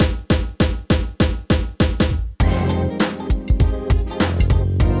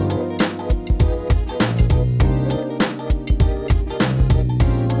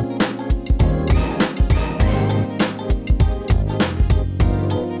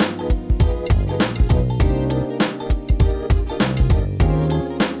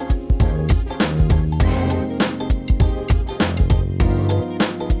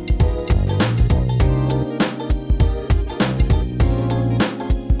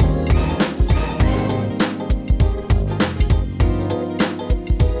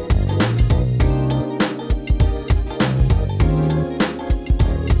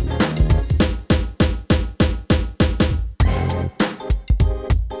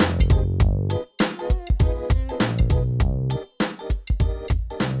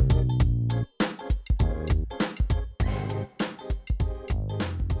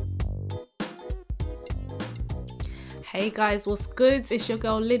Hey guys, what's good? It's your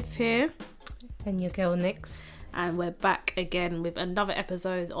girl Lids here. And your girl Nix. And we're back again with another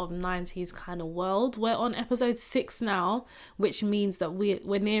episode of 90s Kind of World. We're on episode 6 now, which means that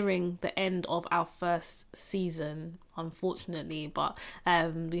we're nearing the end of our first season, unfortunately. But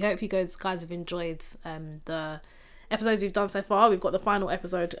we hope you guys have enjoyed the episodes we've done so far. We've got the final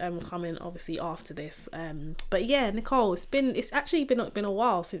episode coming obviously after this. But yeah, Nicole, it's actually been a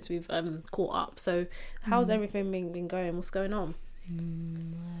while since we've caught up. So how's everything been going? What's going on?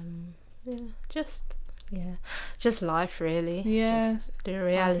 Just life really. Yeah, just the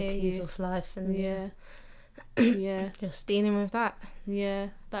realities of life, and yeah just dealing with that. Yeah,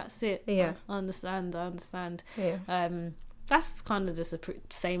 that's it. Yeah, I understand. Yeah. That's kind of just the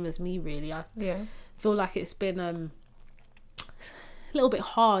same as me really. I feel like it's been a little bit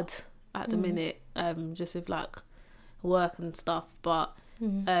hard at the minute, just with like work and stuff, but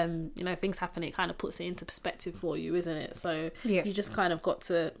things happen, it kind of puts it into perspective for you, isn't it? So you just kind of got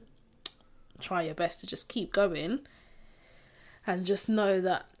to try your best to just keep going and just know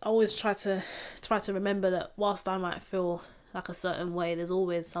that I always try to remember that whilst I might feel like a certain way, there's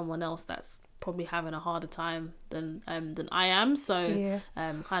always someone else that's probably having a harder time than I am. So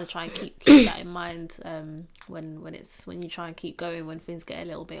kind of try and keep that in mind when you try and keep going when things get a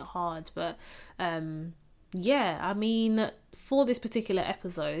little bit hard. But I mean, for this particular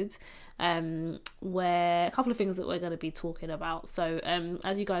episode, where a couple of things that we're going to be talking about. So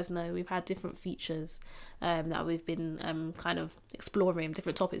as you guys know, we've had different features that we've been kind of exploring,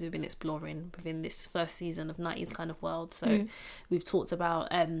 different topics we've been exploring within this first season of 90s Kind of World. So we've talked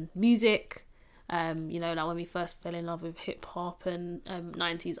about music, like when we first fell in love with hip hop and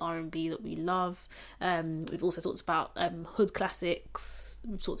 90s R&B that we love. We've also talked about hood classics.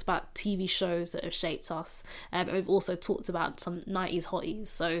 We've talked about TV shows that have shaped us. And we've also talked about some 90s hotties.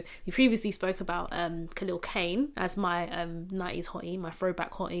 So we previously spoke about Khalil Kain as my 90s hottie, my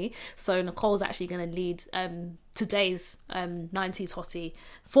throwback hottie. So Nicole's actually going to lead today's 90s hottie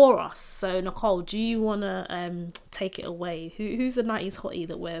for us. So Nicole, do you want to take it away? Who's the 90s hottie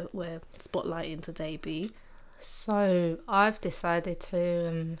that we're spotlighting today, B? So I've decided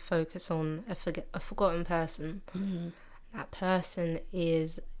to focus on a forgotten person. That person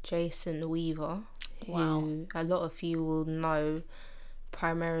is Jason Weaver, who a lot of you will know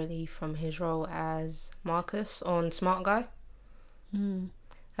primarily from his role as Marcus on Smart Guy.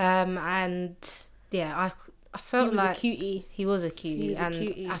 I felt like he was a cutie,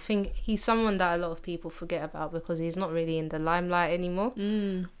 and I think he's someone that a lot of people forget about because he's not really in the limelight anymore.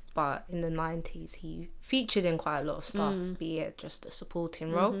 But in the 90s, he featured in quite a lot of stuff, be it just a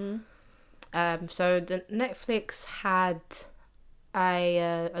supporting role. So the Netflix had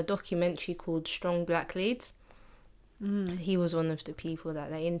a documentary called Strong Black Leads. He was one of the people that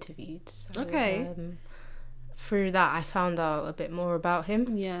they interviewed. So, through that, I found out a bit more about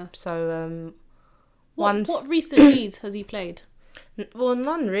him. Yeah. So what recent leads has he played? Well,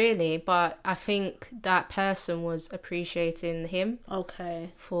 none really, but I think that person was appreciating him.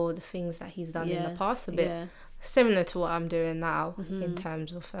 For the things that he's done in the past, a bit similar to what I'm doing now in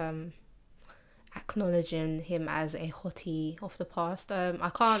terms of acknowledging him as a hottie of the past.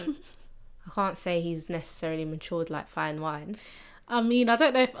 I can't say he's necessarily matured like fine wine. I mean, I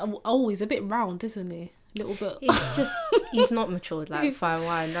don't know if he's a bit round, isn't he? A little bit. It's just he's not matured like fine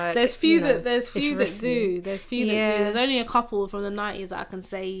wine. Like, there's few that do. There's only a couple from the 90s that I can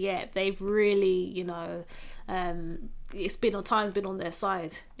say, they've really, it's been on their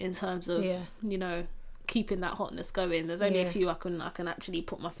side in terms of keeping that hotness going. There's only a few I can actually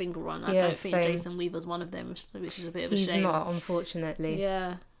put my finger on. I don't think Jason Weaver's one of them, which is a bit of a shame. He's not, unfortunately.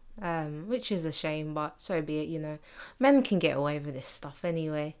 Which is a shame, but so be it. Men can get away with this stuff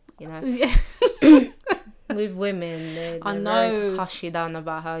anyway. With women, they're very hush you down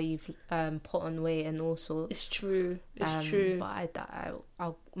about how you've put on weight and all sorts. It's true. But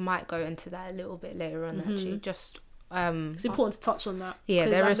I might go into that a little bit later on. Actually, just. It's important to touch on that. Yeah,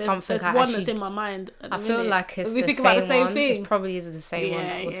 there is something. There's one that's in my mind. I feel like it's the same one. It probably is the same one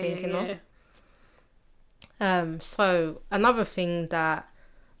that we're thinking of. So another thing that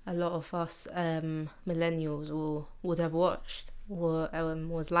a lot of us millennials would have watched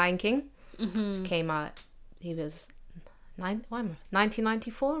was Lion King. Which came out. He was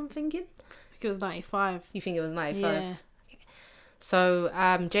 1994. I'm thinking. I think it was 95. You think it was 95? Yeah. Okay. So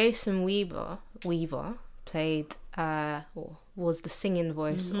Jason Weaver played was the singing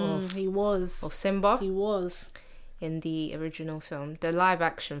voice of Simba. He was in the original film. The live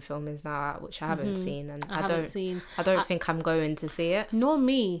action film is now out, which I haven't seen, and I don't think I'm going to see it. Nor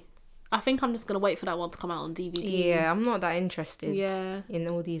me. I think I'm just gonna wait for that one to come out on DVD. Yeah, I'm not that interested in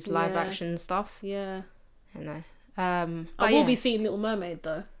all these live action stuff. Yeah. I will be seeing Little Mermaid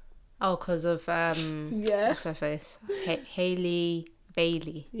though. Oh, because of what's her face? Hailey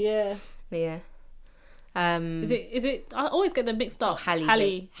Bailey. Yeah. Yeah. Is it? I always get them mixed up. Halle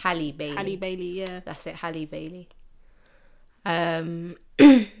Bailey. Halle Bailey. Yeah. That's it. Halle Bailey.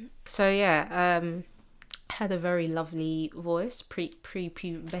 So yeah. Had a very lovely voice,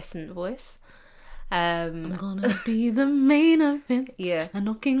 pre-pubescent voice. I'm gonna be the main event. Yeah. I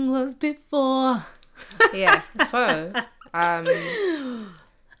know King was before. Yeah. So.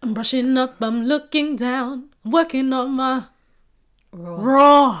 I'm brushing up, I'm looking down, working on my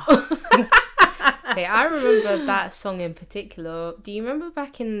raw. See, I remember that song in particular. Do you remember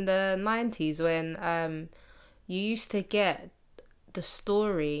back in the 90s when you used to get the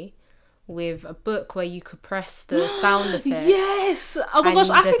story with a book where you could press the sound effects? Yes! Oh my gosh,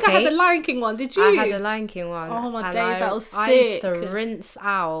 I think I had the Lion King one. Did you? I had the Lion King one. Oh my days, that was sick. I used to rinse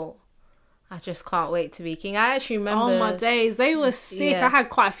out I just can't wait to be king. I actually remember... Oh my days, they were sick. Yeah. I had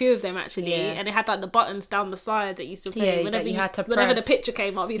quite a few of them actually, and it had like the buttons down the side that used to play. Yeah, whenever you had to press. Whenever the picture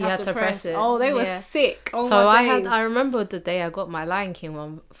came up, you'd have to press it. Oh, they were sick. Oh so my days. I remember the day I got my Lion King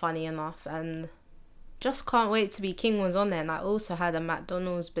one, funny enough, and Just Can't Wait to Be King was on there, and I also had a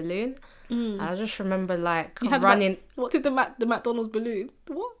McDonald's balloon. I just remember like running... What did the McDonald's balloon?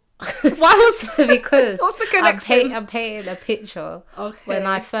 What? Why was because what's the connection? I painted a picture when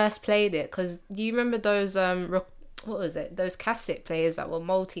I first played it, because do you remember those what was it, those cassette players that were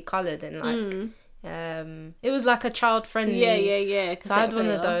multicolored and like it was like a child friendly, yeah so I had one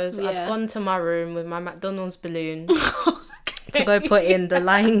of those. I'd gone to my room with my McDonald's balloon to go put in the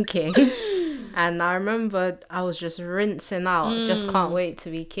Lion King. And I remember I was just rinsing out Just Can't Wait to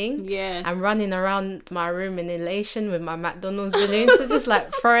Be King. Yeah. And running around my room in elation with my McDonald's balloon. So just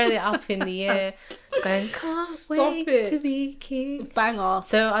like throwing it up in the air, going, can't wait to be king. Bang off.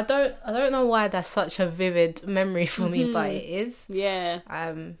 So I don't know why that's such a vivid memory for me, but it is. Yeah.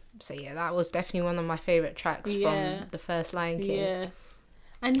 So yeah, that was definitely one of my favourite tracks from the first Lion King. Yeah.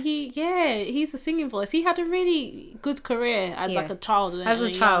 And he's a singing voice. He had a really good career as like a child, as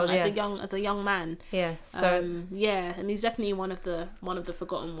a young man. Yeah. So and he's definitely one of the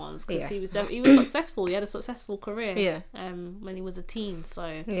forgotten ones, because he was successful. He had a successful career. Yeah. When he was a teen.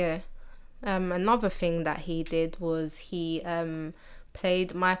 So yeah. Another thing that he did was he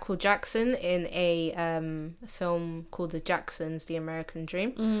played Michael Jackson in a film called The Jacksons, The American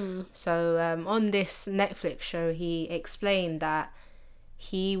Dream. So on this Netflix show, he explained that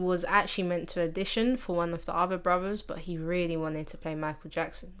he was actually meant to audition for one of the other brothers, but he really wanted to play Michael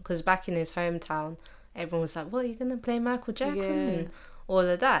Jackson, because back in his hometown, everyone was like, "What, are you gonna play Michael Jackson?" and all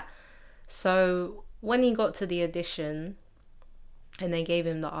of that. So when he got to the audition and they gave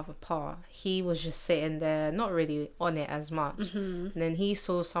him the other part, he was just sitting there, not really on it as much. And then he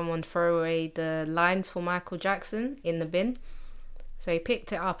saw someone throw away the lines for Michael Jackson in the bin, so he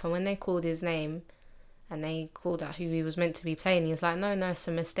picked it up, and when they called his name and they called out who he was meant to be playing, he was like, no, it's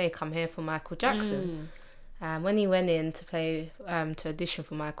a mistake, I'm here for Michael Jackson. When he went in to play, to audition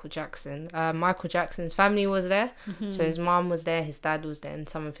for Michael Jackson, Michael Jackson's family was there. So his mom was there, his dad was there, and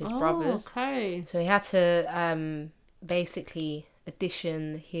some of his brothers. Okay. So he had to basically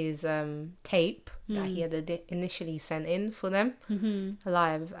audition his tape that he had initially sent in for them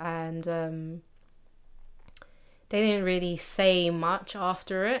live. And they didn't really say much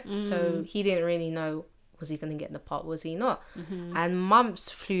after it. So he didn't really know, was he going to get the part, was he not? And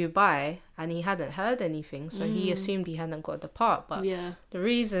months flew by and he hadn't heard anything, so he assumed he hadn't got the part. But the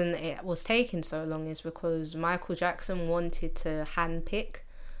reason it was taking so long is because Michael Jackson wanted to handpick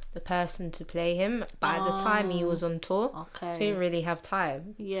the person to play him, but at the time he was on tour, so he didn't really have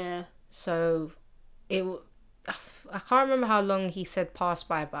time. So I can't remember how long he said passed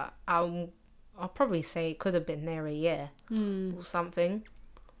by, but I'll probably say it could have been near a year or something.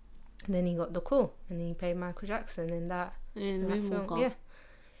 And then he got the call, and he played Michael Jackson in that film. Yeah,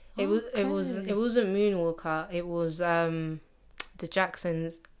 it wasn't Moonwalker. It was The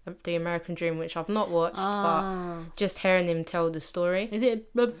Jacksons, The American Dream, which I've not watched, but just hearing him tell the story. Is it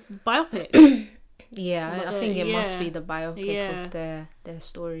a biopic? Yeah, I think it must be the biopic of their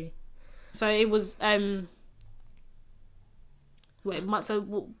story. So it was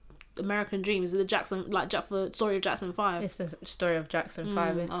American Dream, is it the Jackson, story of Jackson 5? It's the story of Jackson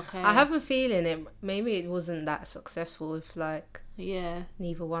 5. Okay. I have a feeling maybe it wasn't that successful if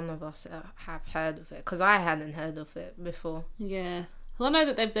neither one of us have heard of it, because I hadn't heard of it before. Yeah. Well, I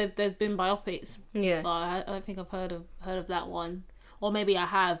know that there's been biopics. Yeah. But I don't think I've heard of that one, or maybe I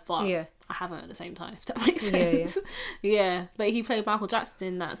have, but I haven't at the same time. If that makes sense. Yeah. But he played Michael Jackson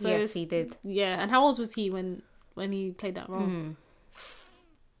in that. So yes, he did. Yeah. And how old was he when he played that role?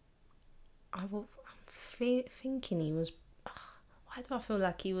 thinking he was... Why do I feel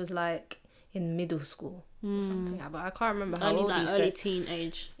like he was like in middle school or something? But I can't remember how old he said. Early teen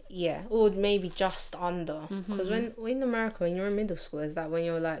age. Yeah, or maybe just under. Because when in America, when you're in middle school, is that when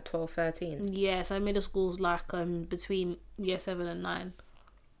you're like 12, 13? Yeah, so middle school's like between year 7 and 9.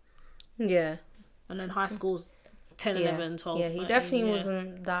 Yeah. And then high school's 10, 11, 12. Yeah, he definitely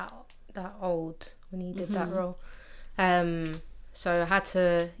wasn't that old when he did that role. So I had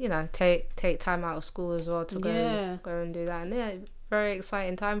to, take time out of school as well to go and do that. And very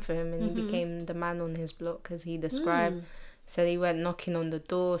exciting time for him. And he became the man on his block, as he described. So he went knocking on the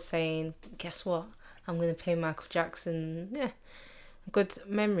door saying, guess what? I'm going to play Michael Jackson. Yeah, good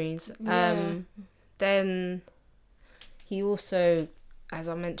memories. Yeah. Then he also, as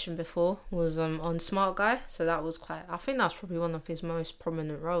I mentioned before, was on Smart Guy. So that was I think that's probably one of his most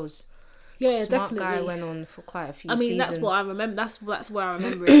prominent roles. Yeah, Smart definitely. Guy went on for quite a few seasons. That's what I remember. That's where I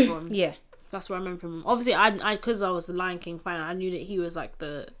remember it from. Yeah. That's where I remember from. Obviously, I because I was a Lion King fan, I knew that he was like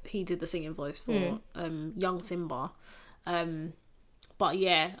he did the singing voice for young Simba. But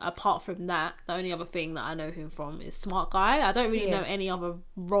yeah, apart from that, the only other thing that I know him from is Smart Guy. I don't really know any other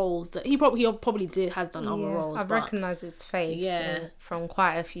roles that he probably has done other roles. I recognise his face from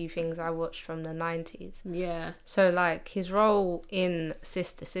quite a few things I watched from the 90s. Yeah. So like his role in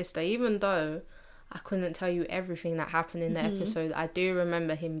Sister, even though I couldn't tell you everything that happened in the episode, I do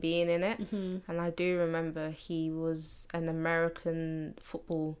remember him being in it, and I do remember he was an American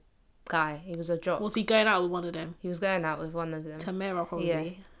football guy. He was a jock. Was he going out with one of them? He was going out with one of them. Tamara, probably. Yeah,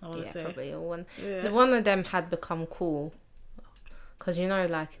 I want to say probably one. Yeah. So one of them had become cool, because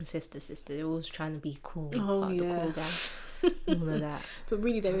like in Sister, they're always trying to be cool. The cool guy. All of that. But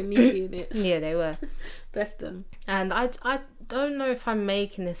really, they were needy in it. Yeah, they were. Bless them. And I don't know if I'm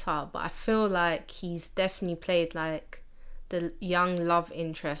making this up, but I feel like he's definitely played like the young love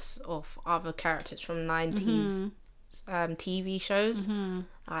interest of other characters from 90s TV shows.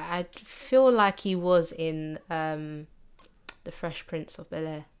 I feel like he was in The Fresh Prince of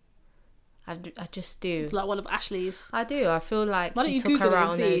Bel-Air. I just do. Like one of Ashley's. I do. I feel like he took her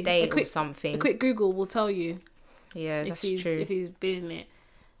out on a date or something. A quick Google will tell you. Yeah, that's true. If he's been in it.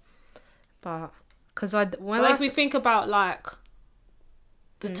 But because if we think about like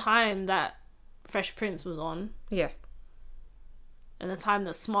the time that Fresh Prince was on, and the time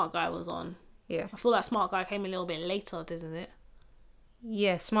that Smart Guy was on, I feel like Smart Guy came a little bit later, didn't it?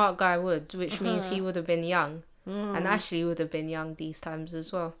 Yeah, Smart Guy would, which means he would have been young, and Ashley would have been young these times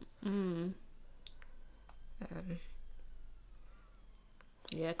as well.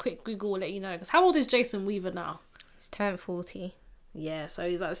 Yeah, quick Google will let you know. Because how old is Jason Weaver now? He's turned 40. Yeah, so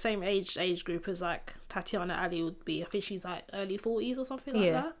he's like the same age group as like Tatiana Ali would be. I think she's like early 40s or something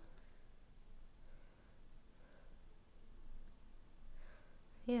like that.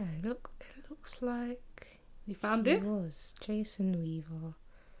 Yeah, it looks like you found it. It was Jason Weaver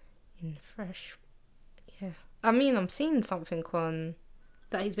in Fresh. Yeah, I mean, I'm seeing something on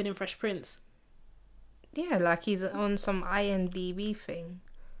that he's been in Fresh Prince. Yeah, like he's on some IMDb thing.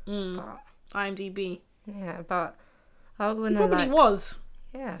 IMDb. Yeah, but I wouldn't. He probably was.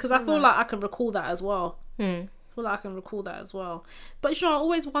 Yeah, because I feel like I can recall that as well. I feel like I can recall that as well. But I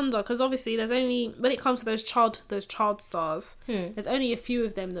always wonder, because obviously there's only, when it comes to those child stars, there's only a few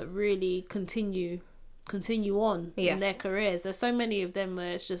of them that really continue on in their careers. There's so many of them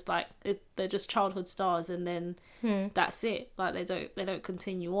where it's just like they're just childhood stars, and then that's it. Like they don't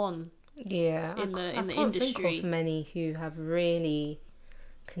continue on. Yeah, in the industry. I can't think of many who have really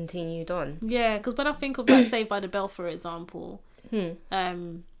continued on. Yeah, because when I think of like Saved by the Bell, for example,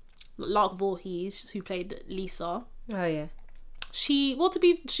 Lark Voorhees, who played Lisa. Oh yeah. She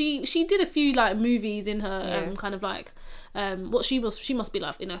did a few like movies in her kind of like she must be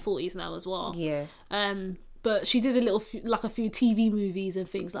like in her 40s now as well. Yeah. But she did a few TV movies and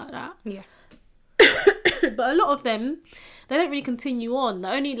things like that. Yeah. But a lot of them, they don't really continue on.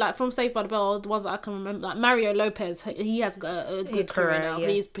 The only like from Saved by the Bell, the ones that I can remember, like Mario Lopez, he has got a good career now. Yeah.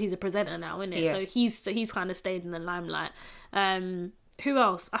 He's a presenter now, isn't it? Yeah. So he's kind of stayed in the limelight. Who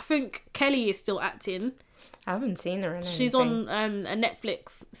else? I think Kelly is still acting. I haven't seen her in anything. She's on a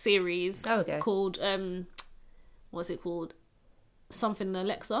Netflix series called what's it called? Something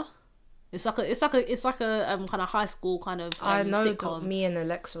Alexa. It's like a kind of high school kind of I know sitcom. Me and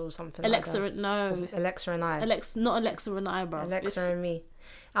Alexa or something. Alexa, like that. No. Alexa and I. Not Alexa and I, bro. Alexa and me.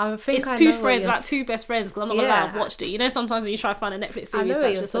 I think it's two friends, like two best friends. Because I'm not gonna lie, I've watched it. You know, sometimes when you try to find a Netflix series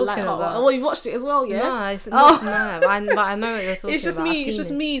that's just a lighthearted. Oh, you've watched it as well, yeah? No, it's not. But I know what you're talking It's just about. me. It's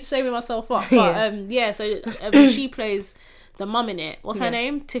just me shaving myself up. But so she plays the mum in it. What's her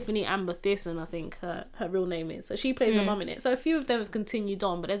name? Tiffany Amber Thiessen, I think her real name is. So she plays the mum in it. So a few of them have continued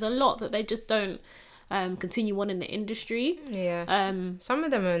on, but there's a lot that they just don't continue on in the industry. Yeah. Some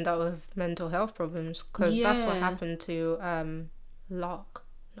of them end up with mental health problems, because that's what happened to Lark.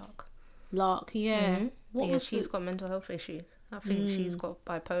 Yeah. Mm-hmm. She's got mental health issues. I think she's got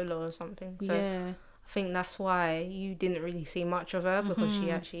bipolar or something. So I think that's why you didn't really see much of her, because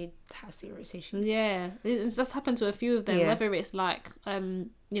she actually has serious issues. Yeah, it's just happened to a few of them, whether it's like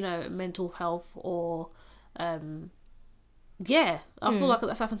mental health or I feel like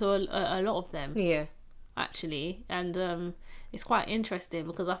that's happened to a lot of them. Yeah, actually, and it's quite interesting,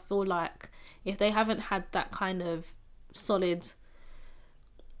 because I feel like if they haven't had that kind of solid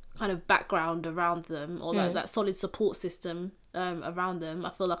kind of background around them, or like that solid support system around them, I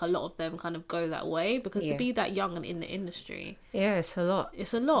feel like a lot of them kind of go that way, because to be that young and in the industry, it's a lot.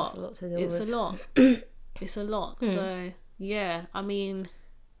 It's a lot. It's a lot. So yeah, I mean,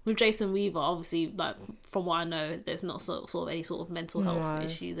 with Jason Weaver, obviously, like from what I know, there's not sort of any sort of mental health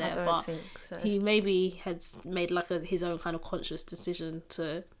issue there, but think so. He maybe has made like his own kind of conscious decision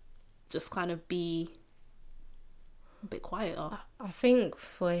to just kind of be a bit quieter. I think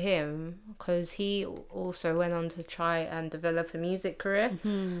for him, because he also went on to try and develop a music career,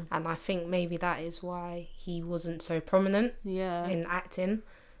 and I think maybe that is why he wasn't so prominent in acting.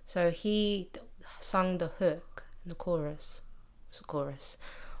 So he sung the hook and the chorus. It's a chorus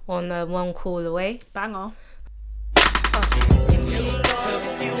on One Call Away. Banger.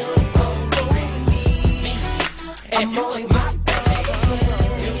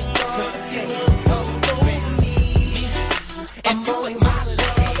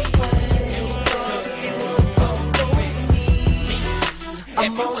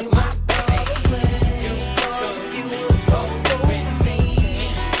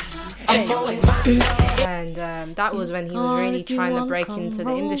 And that was when he was really trying to break into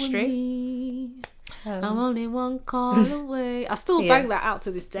the industry. I'm only one call away. I still bang that out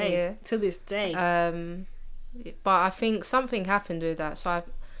to this day. Yeah. To this day. But I think something happened with that. So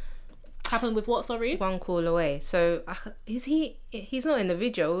happened with what? Sorry. One Call Away. So is he? He's not in the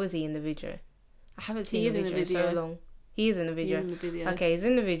video, or was he in the video? I haven't seen the video in so long. He is in the video. Okay, he's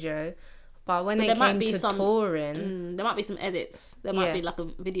in the video. But when it came to touring, there might be some edits. There might be like a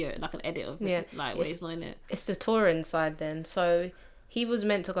video, like an edit of it, like where he's not in it. It's the touring side then. So he was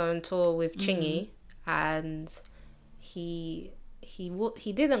meant to go on tour with Chingy, and he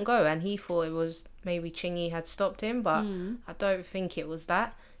didn't go, and he thought it was maybe Chingy had stopped him, but I don't think it was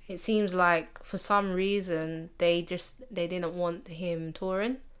that. It seems like for some reason they didn't want him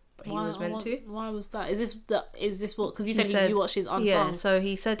touring. He was meant to. Why was that? Is this what? Because you said you watched his unsung. Yeah, so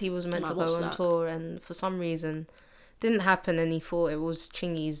he said he was meant to go on tour, and for some reason, didn't happen, and he thought it was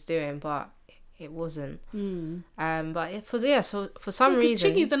Chingy's doing, but it wasn't. But so for some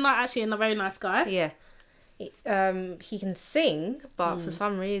reason, Chingy's actually a very nice guy. Yeah, he can sing, but for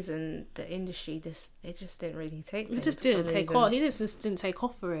some reason the industry just didn't really take to him. It just didn't take off. He just didn't take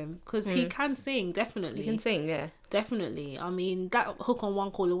off for him, because he can sing, definitely. He can sing, yeah, definitely. I mean, that hook on One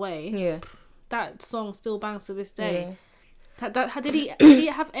Call Away, that song still bangs to this day. Did he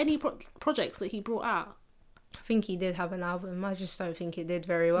have any projects that he brought out? I think he did have an album. I just don't think it did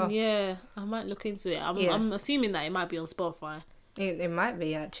very well. Yeah, I might look into it. I'm assuming that it might be on Spotify. It might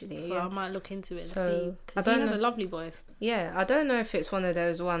be, actually. So I might look into it and see. Because he has a lovely voice. Yeah, I don't know if it's one of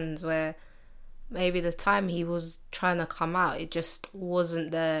those ones where maybe the time he was trying to come out, it just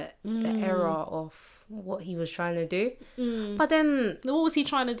wasn't the era of what he was trying to do. But then, what was he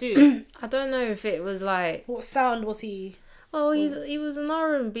trying to do? I don't know if it was like, what sound was he? Well, he was an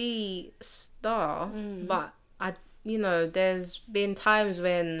R&B star, but there's been times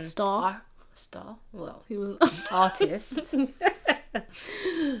when star. Well, he was artist.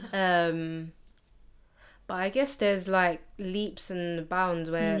 But I guess there's like leaps and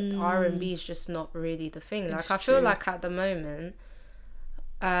bounds where R&B is just not really the thing. Like, I feel like at the moment,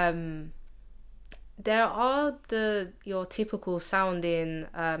 there are your typical sounding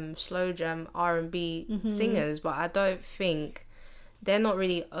slow jam R&B singers, but I don't think they're not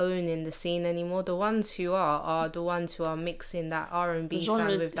really owning the scene anymore. The ones who are the ones who are mixing that R&B sound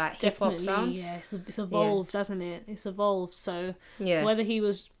with that hip hop sound. Yeah, it's evolved, hasn't it? It's evolved. So whether he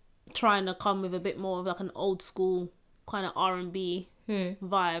was trying to come with a bit more of like an old school kind of R&B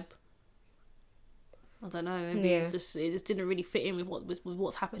vibe, I don't know. Maybe it just didn't really fit in with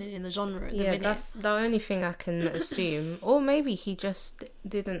what's happening in the genre at the minute. That's the only thing I can assume. Or maybe he just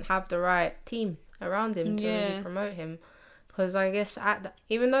didn't have the right team around him to really promote him. Because I guess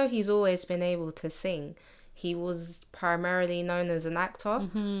even though he's always been able to sing, he was primarily known as an actor.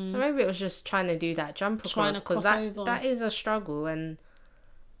 So maybe it was just trying to do that jump across, because that is a struggle. And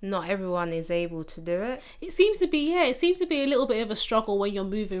not everyone is able to do it. It seems to be a little bit of a struggle when you're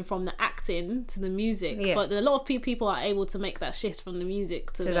moving from the acting to the music. Yeah. But a lot of people are able to make that shift from the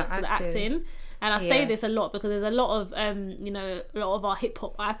music to the acting. And I say this a lot because there's a lot of a lot of our hip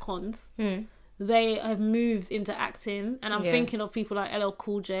hop icons. They have moved into acting, and I'm thinking of people like LL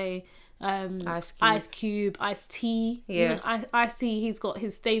Cool J, Ice Cube, Ice-T. Yeah, Ice-T. He's got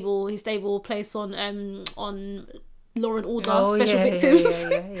his stable place on Law and Order, Special Victims.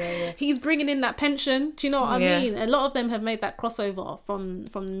 Yeah. He's bringing in that pension. Do you know what I mean? A lot of them have made that crossover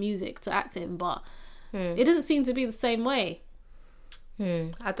from music to acting, but it doesn't seem to be the same way.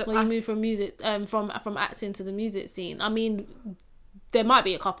 When you move from music, from acting to the music scene. I mean, there might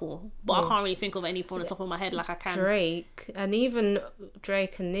be a couple, but I can't really think of any from the top of my head like I can. Drake, and even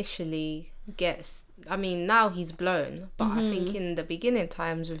Drake initially gets... I mean, now he's blown, but I think in the beginning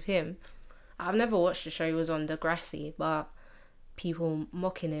times with him, I've never watched the show. He was on Degrassi, but people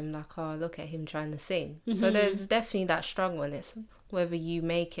mocking him like, oh, look at him trying to sing. So there's definitely that struggle, and it's whether you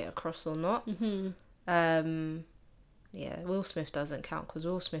make it across or not. Yeah, Will Smith doesn't count because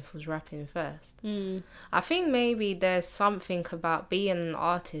Will Smith was rapping first. I think maybe there's something about being an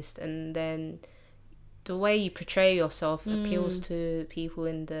artist, and then the way you portray yourself appeals to people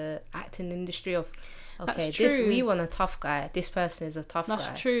in the acting industry of, okay, we want a tough guy. This person is a tough guy.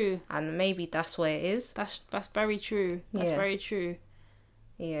 That's true. And maybe that's where it is. That's very true. That's very true.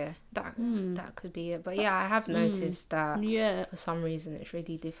 Yeah, that could be it. But I have noticed that for some reason it's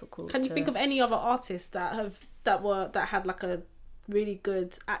really difficult. Can you think of any other artists that had like a really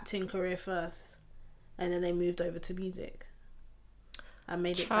good acting career first, and then they moved over to music and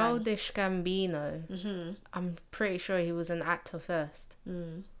made it Childish Gambino. I'm pretty sure he was an actor first.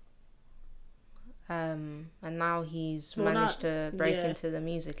 And now he's managed to break into the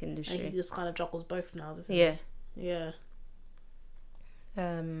music industry. And he just kind of juggles both now, doesn't he? Yeah.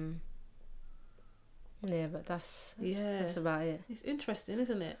 But that's about it. It's interesting,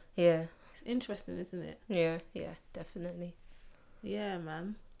 isn't it? Yeah. It's interesting, isn't it? Yeah, definitely. Yeah,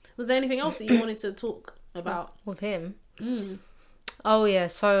 man. Was there anything else that you wanted to talk about with him? Oh yeah,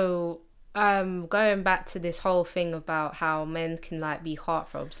 so going back to this whole thing about how men can like be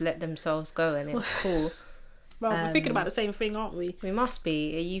heartthrobs, let themselves go, and it's cool. Well, we're thinking about the same thing, aren't we? We must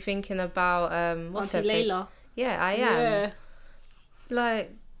be. Are you thinking about what's Auntie her Layla? Yeah, I am. Yeah.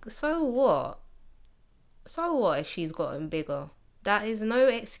 Like, so what? So what if she's gotten bigger? That is no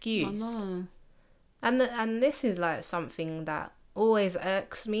excuse. I know. And this is like something that always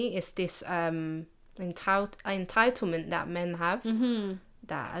irks me. Is this entitlement that men have?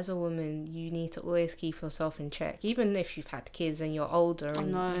 That as a woman you need to always keep yourself in check, even if you've had kids and you're older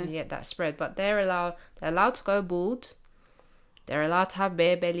and you get that spread. But they're allowed to go bald. They're allowed to have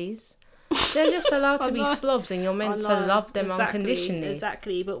bare bellies. They're just allowed to be slobs, and you're meant to love them unconditionally.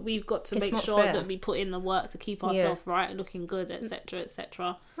 Exactly, but we've got to make sure that we put in the work to keep ourselves right, looking good, etc.,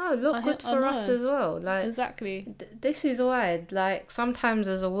 etc. No, look good for us as well. Like, exactly. This is why, like, sometimes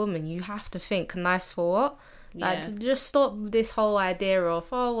as a woman, you have to think, nice for what? Like, to just stop this whole idea of,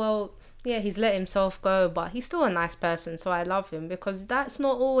 oh, well, yeah, he's let himself go, but he's still a nice person, so I love him, because that's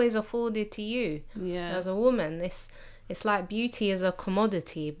not always afforded to you. Yeah. As a woman, it's like beauty is a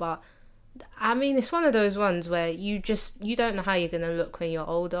commodity, but I mean, it's one of those ones where you don't know how you're going to look when you're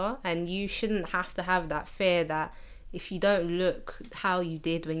older, and you shouldn't have to have that fear that if you don't look how you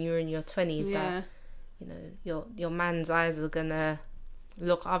did when you were in your 20s, that, you know, your man's eyes are going to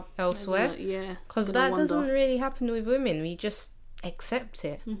look up elsewhere. Because that doesn't really happen with women. We just accept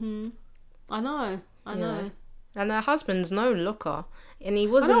it. I know. And her husband's no looker, and he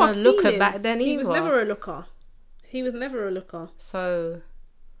wasn't a looker back then either. He was never a looker. So...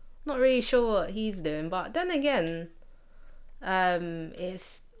 not really sure what he's doing, but then again,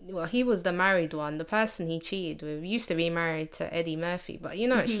 he was the married one. The person he cheated with used to be married to Eddie Murphy, but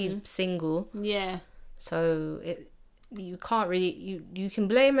she's single. Yeah. So you can't really you can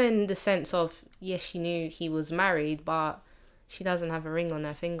blame her in the sense of, yes, she knew he was married, but she doesn't have a ring on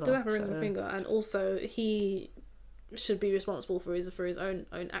her finger. Doesn't have a ring on her finger, and also he should be responsible for his own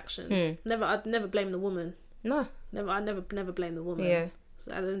actions. I'd never blame the woman. No. I never blame the woman. Yeah.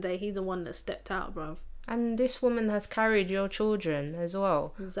 So at the end of the day, he's the one that stepped out, bruv. And this woman has carried your children as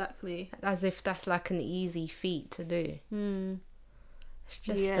well. Exactly. As if that's like an easy feat to do. It's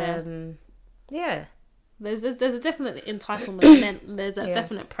just, There's a definite entitlement, and there's a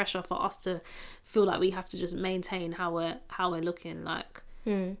definite pressure for us to feel like we have to just maintain how we're looking. Like,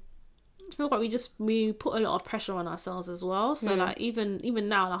 I feel like we put a lot of pressure on ourselves as well. So like even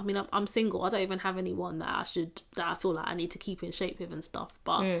now, like, I mean, I'm single. I don't even have anyone that I feel like I need to keep in shape with and stuff.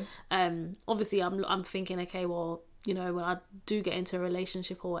 But obviously I'm thinking, okay, well, you know, when I do get into a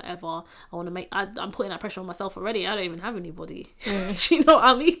relationship or whatever, I want to I'm putting that pressure on myself already. I don't even have anybody. Do you know what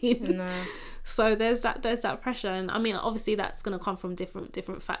I mean? No. So there's that pressure, and I mean, obviously that's going to come from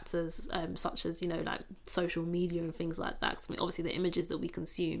different factors, such as, you know, like social media and things like that. 'Cause I mean, obviously the images that we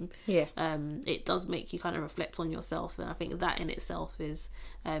consume, it does make you kind of reflect on yourself, and I think that in itself is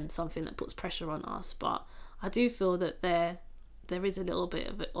something that puts pressure on us. But I do feel that there is a little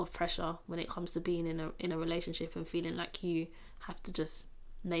bit of pressure when it comes to being in a relationship and feeling like you have to just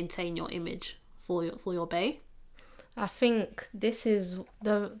maintain your image for your bae. I think this is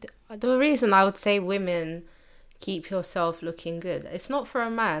the reason I would say women keep yourself looking good. It's not for a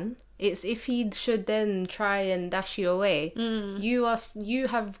man. It's if he should then try and dash you away. You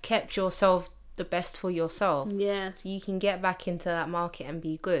have kept yourself the best for yourself. Yeah. So you can get back into that market and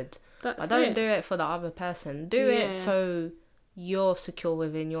be good. But don't do it for the other person. Do it so you're secure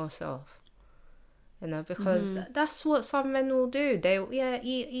within yourself, you know, because that's what some men will do. They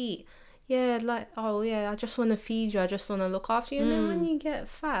eat, like, oh yeah, I just want to feed you, I just want to look after you, and then when you get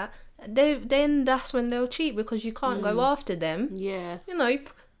fat, then that's when they'll cheat, because you can't go after them. You know,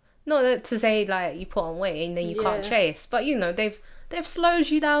 not to say like you put on weight and then you can't chase, but you know, they've slowed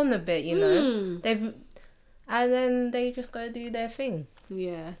you down a bit, you know, and then they just go do their thing.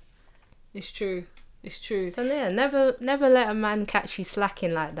 It's true. So yeah, never let a man catch you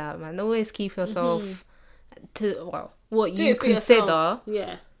slacking like that, man. Always keep yourself to what you consider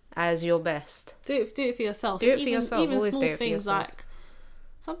as your best. Do it for yourself. Even always small do it for things yourself. Like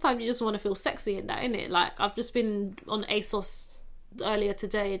sometimes you just want to feel sexy in that, innit? Like I've just been on ASOS earlier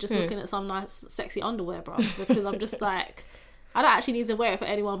today, just looking at some nice sexy underwear, bro, because I'm just like, I don't actually need to wear it for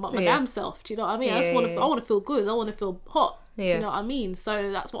anyone but my damn self. Do you know what I mean? I just want to. I want to feel good. I want to feel hot. Do you know what I mean?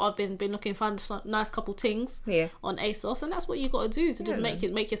 So that's what I've been looking for, some nice couple things on ASOS, and that's what you got to do to just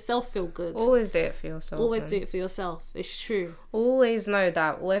make yourself feel good. Always do it for yourself. Do it for yourself. It's true. Always know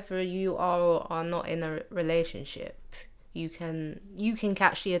that whether you are or are not in a relationship, you can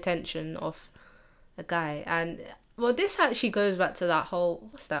catch the attention of a guy. And well, this actually goes back to that whole,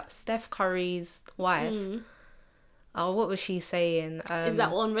 what's that, Steph Curry's wife. Oh, what was she saying? Is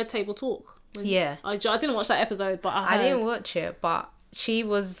that on Red Table Talk? I didn't watch that episode, but I didn't watch it, but she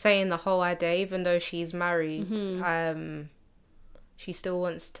was saying the whole idea, even though she's married, she still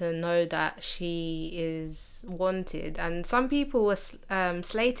wants to know that she is wanted. And some people were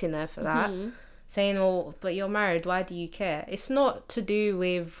slating her for that, saying, "Oh, but you're married, why do you care?" It's not to do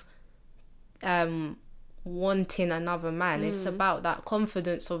with wanting another man. It's about that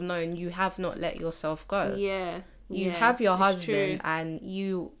confidence of knowing you have not let yourself go. You have your husband and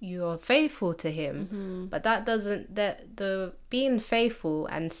you are faithful to him, but that doesn't, the being faithful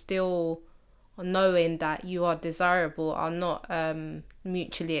and still knowing that you are desirable are not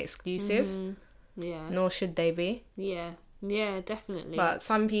mutually exclusive. Nor should they be. Definitely. But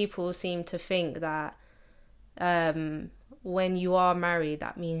some people seem to think that when you are married,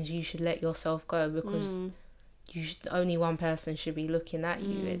 that means you should let yourself go, because only one person should be looking at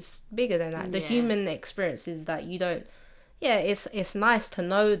you. It's bigger than that. The human experience is that you don't. It's nice to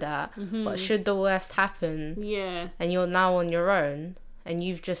know that, but should the worst happen, and you're now on your own, and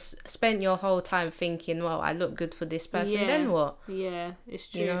you've just spent your whole time thinking, well, I look good for this person, then what? It's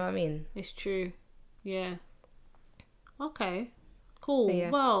true. You know what I mean? It's true. Okay, cool.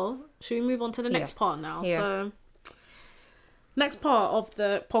 Well, should we move on to the next part now? So next part of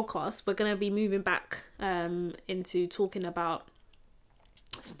the podcast, we're going to be moving back into talking about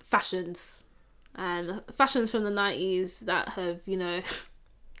fashions, and fashions from the 90s that have, you know,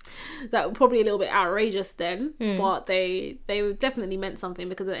 that were probably a little bit outrageous then, but they definitely meant something,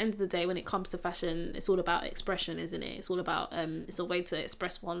 because at the end of the day, when it comes to fashion, it's all about expression, isn't it? It's all about it's a way to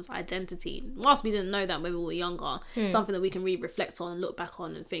express one's identity. Whilst we didn't know that when we were younger, something that we can really reflect on and look back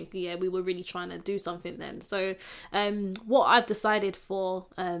on and think, we were really trying to do something then. So what I've decided for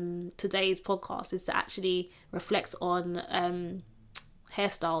today's podcast is to actually reflect on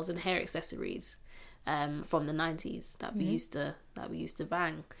hairstyles and hair accessories from the 90s that we used to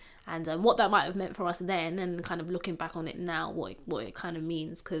bang, and what that might have meant for us then, and kind of looking back on it now, what it kind of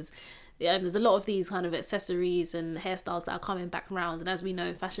means, because there's a lot of these kind of accessories and hairstyles that are coming back round, and as we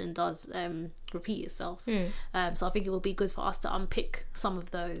know, fashion does repeat itself. So I think it would be good for us to unpick some of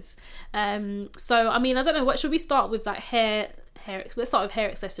those. So I mean, I don't know, what should we start with? Like let's start with hair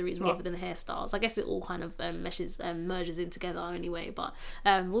accessories rather than hairstyles. I guess it all kind of merges in together anyway, but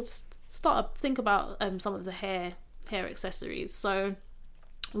we'll just think about some of the hair accessories. So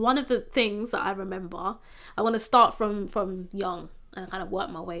one of the things that I remember, I want to start from young and kind of work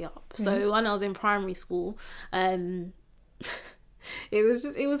my way up. So when I was in primary school,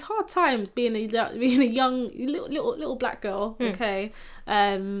 it was hard times being a young little black girl. Okay,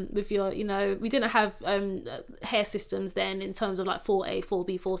 with your, you know, we didn't have hair systems then in terms of like 4A,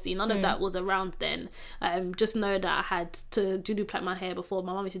 4B, 4C. None of that was around then. Just know that I had to doodoo plait my hair before.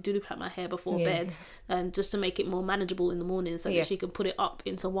 My mum used to doodoo plait my hair before bed, just to make it more manageable in the morning, so that she could put it up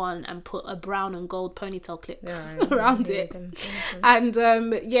into one and put a brown and gold ponytail clip around it. And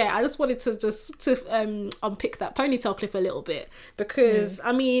I just wanted to unpick that ponytail clip a little bit, because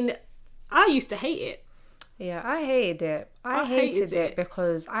I mean, I used to hate it. Yeah, I hated it. I hated it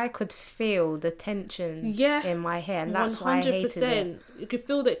because I could feel the tension in my hair, and that's 100%. Why I hated it. You could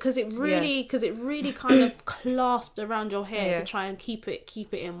feel that because it really kind of clasped around your hair to try and keep it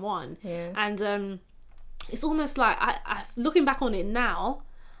in one. Yeah. And it's almost like I looking back on it now,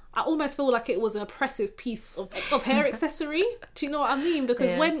 I almost feel like it was an oppressive piece of hair accessory. Do you know what I mean?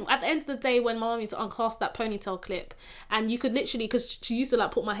 Because when, at the end of the day, when my mum used to unclasp that ponytail clip, and you could literally, because she used to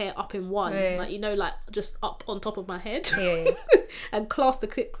like put my hair up in one, like, you know, like just up on top of my head, and clasp the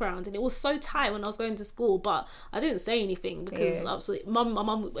clip round, and it was so tight when I was going to school, but I didn't say anything because absolutely, my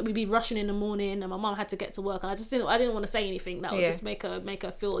mum, we'd be rushing in the morning, and my mum had to get to work, and I didn't want to say anything that would just make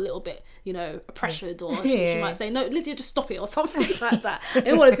her feel a little bit, you know, pressured, or she might say, no, Lydia, just stop it, or something like that. I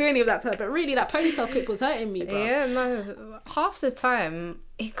didn't want to do any of that to her, but really that ponytail clip was hurting me, bro. Yeah, no, half the time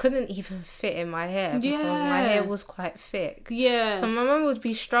it couldn't even fit in my hair because my hair was quite thick. Yeah, so my mum would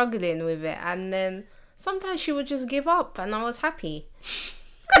be struggling with it, and then sometimes she would just give up, and I was happy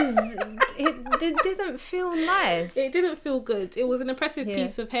because it didn't feel nice. It didn't feel good. It was an impressive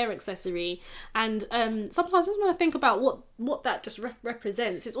piece of hair accessory, and sometimes I just want to think about what that just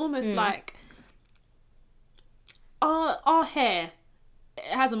represents. It's almost like our hair, it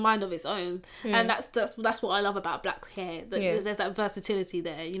has a mind of its own, and that's what I love about black hair. There's that versatility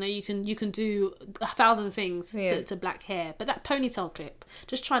there. You know, you can do 1,000 things to black hair, but that ponytail clip,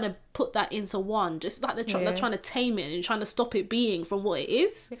 just trying to put that into one, just like they're trying to tame it and trying to stop it being from what it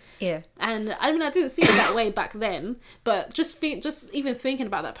is. Yeah, and I mean, I didn't see it that way back then, but just even thinking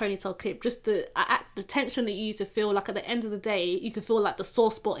about that ponytail clip, just the tension that you used to feel, like at the end of the day, you could feel like the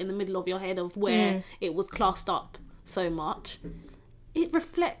sore spot in the middle of your head of where it was clasped up so much. It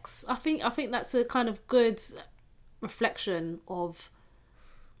reflects, I think that's a kind of good reflection of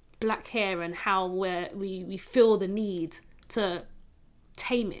black hair and how we feel the need to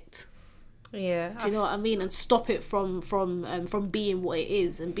tame it. Yeah. Do you know what I mean? And stop it from being what it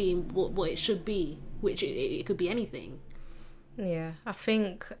is and being what it should be, which it could be anything. Yeah, I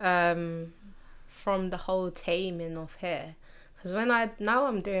think from the whole taming of hair, because now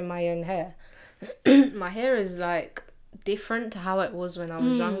I'm doing my own hair, my hair is like different to how it was when I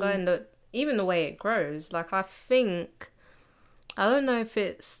was younger, and even the way it grows, like I don't know if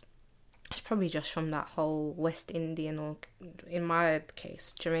it's probably just from that whole West Indian, or in my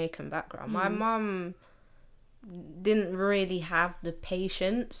case Jamaican background. My mum didn't really have the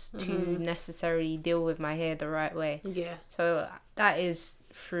patience to necessarily deal with my hair the right way. Yeah, so that is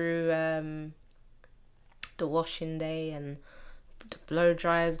through the washing day and the blow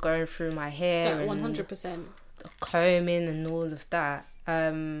dryers going through my hair, that 100%. Combing and all of that.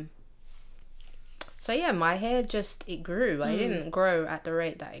 So yeah, my hair it grew. I didn't grow at the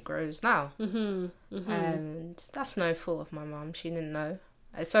rate that it grows now. And that's no fault of my mum. She didn't know.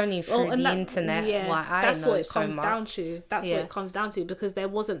 It's only through the internet why I know so much. That's what it comes down to, because there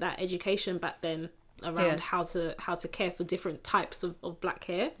wasn't that education back then around how to care for different types of black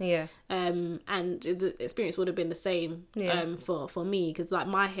hair. Yeah. And the experience would have been the same for me, because like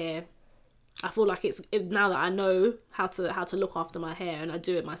my hair, I feel like now that I know how to look after my hair and I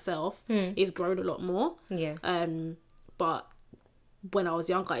do it myself, it's grown a lot more. Yeah. But when I was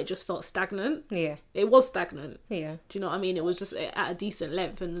younger, it just felt stagnant. Yeah. It was stagnant. Yeah. Do you know what I mean? It was just at a decent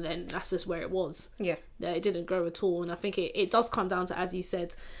length, and then that's just where it was. Yeah. It didn't grow at all, and I think it does come down to, as you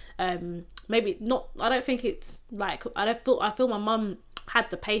said, maybe not. I don't think it's like I feel my mum had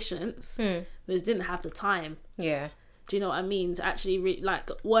the patience, but didn't have the time. Yeah. Do you know what I mean? To actually like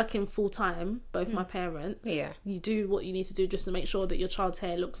working full time, both my parents. Yeah. You do what you need to do just to make sure that your child's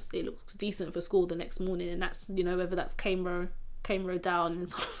hair looks decent for school the next morning, and that's, you know, whether that's cane row down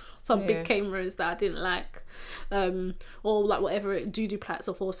and some big cane rows that I didn't like, or like whatever doodoo plaits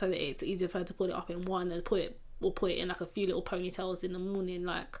or for, so that it's easier for her to put it up in one and put it in like a few little ponytails in the morning.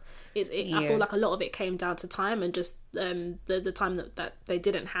 Like I feel like a lot of it came down to time and just the time that they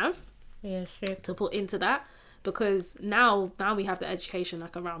didn't have to put into that. Because now we have the education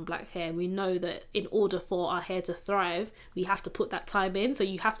like around black hair. We know that in order for our hair to thrive, we have to put that time in. So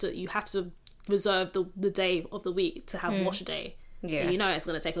you have to reserve the day of the week to have wash day. Yeah. And you know it's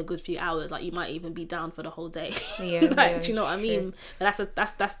going to take a good few hours. Like, you might even be down for the whole day. Yeah. Like, do you know what I mean? But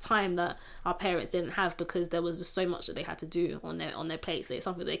that's time that our parents didn't have, because there was just so much that they had to do on their plates. It's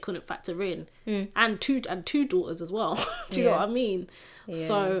something they couldn't factor in. And two daughters as well. Do you know what I mean? Yeah.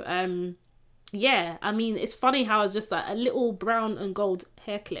 So, yeah, I mean, it's funny how it's just like a little brown and gold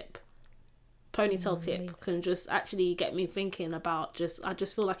hair clip, ponytail clip, can just actually get me thinking about I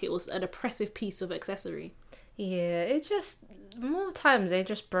just feel like it was an oppressive piece of accessory. Yeah, it just, more times they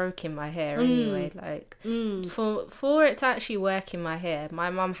just broke in my hair anyway. Like, for it to actually work in my hair, my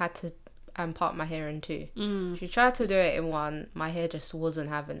mum had to part my hair in two. She tried to do it in one, my hair just wasn't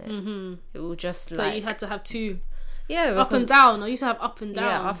having it. It would just so you had to have two. Yeah, up and down. I used to have up and down.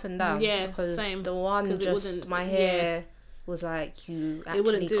 Yeah, up and down. Yeah, because same. The one just my hair was like, you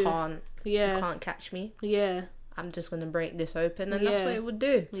actually can't. Yeah, you can't catch me. Yeah, I'm just gonna break this open, and that's what it would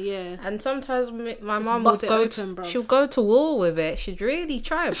do. Yeah, and sometimes my mum would go she'll go to war with it. She'd really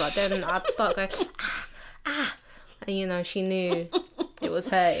try, but then I'd start going and you know, she knew it was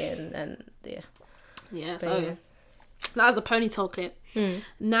hurting, and yeah. So that was the ponytail clip.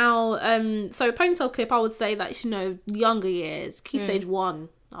 Now, so ponytail clip, I would say that, you know, younger years, key stage 1,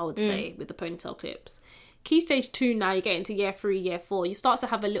 I would say, with the ponytail clips. Key stage 2, now you get into year 3, year 4, you start to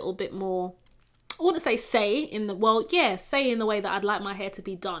have a little bit more, I wouldn't say say in the way that I'd like my hair to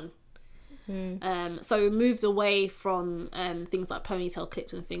be done. So it moves away from things like ponytail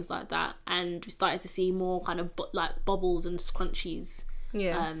clips and things like that, and we started to see more kind of like bobbles and scrunchies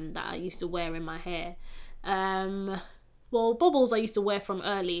that I used to wear in my hair. Well, bobbles I used to wear from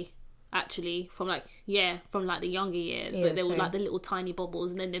early, actually, from like the younger years, but they were like the little tiny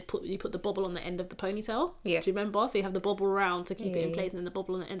bobbles, and then you put the bobble on the end of the ponytail. Do you remember? So you have the bobble around to keep it in place, and then the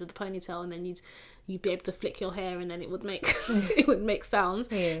bobble on the end of the ponytail, and then you'd be able to flick your hair, and then it would make it would make sounds.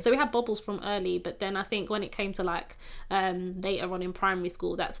 So we had bobbles from early, but then I think when it came to like later on in primary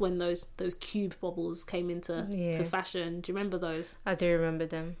school, that's when those cube bobbles came into to fashion. Do you remember those? I do remember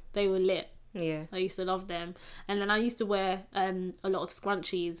them. They were lit. Yeah, I used to love them. And then I used to wear a lot of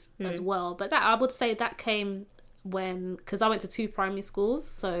scrunchies as well, but that I would say that came because I went to 2 primary schools.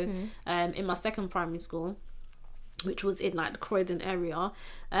 So in my second primary school, which was in like the Croydon area,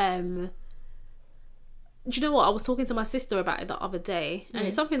 do you know what, I was talking to my sister about it the other day, and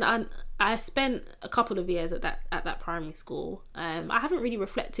it's something that I spent a couple of years at that primary school. I haven't really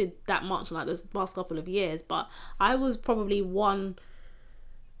reflected that much on like this last couple of years, but I was probably one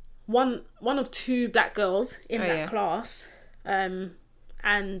of 2 black girls in that class,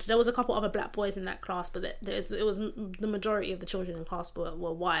 and there was a couple other black boys in that class, but it was the majority of the children in class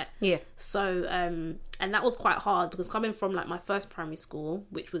were white. So and that was quite hard, because coming from like my first primary school,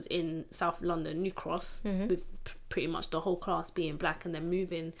 which was in South London, New Cross, with pretty much the whole class being black, and then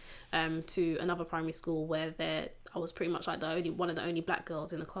moving to another primary school where I was pretty much like one of the only black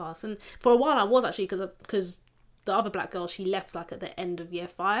girls in the class. And for a while I was actually, because the other black girl, she left like at the end of year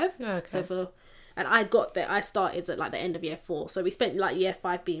 5. So and I started at like the end of year 4. So we spent like year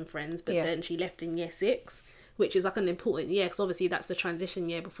 5 being friends, but then she left in year 6, which is like an important year, because obviously that's the transition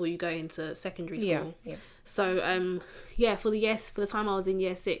year before you go into secondary school. So for the time I was in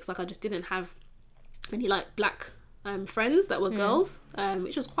year 6, like I just didn't have any like black friends that were girls,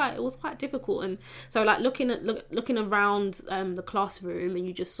 which was quite difficult. And so like looking around the classroom, and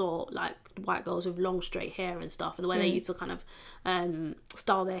you just saw like white girls with long straight hair and stuff, and the way they used to kind of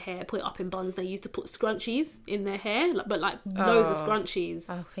style their hair, put it up in buns. They used to put scrunchies in their hair, but like loads of scrunchies.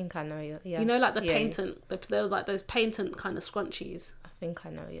 I think I know you. You know, like the patent. There was like those patent kind of scrunchies. I think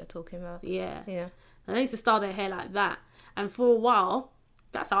I know what you're talking about. Yeah. And they used to style their hair like that, and for a while,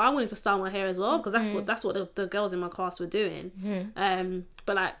 that's how I wanted to style my hair as well, because that's what the girls in my class were doing.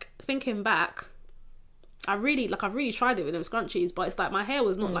 But like thinking back, I really tried it with them scrunchies, but it's like my hair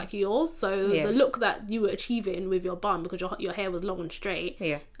was not like yours, so the look that you were achieving with your bun, because your hair was long and straight,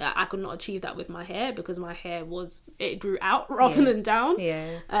 I could not achieve that with my hair, because my hair it grew out rather than down.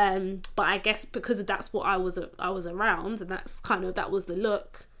 But I guess because that's what I was around, and that was the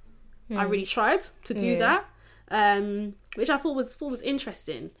look. I really tried to do that. Which I thought was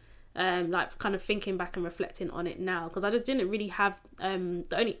interesting, like kind of thinking back and reflecting on it now, because I just didn't really have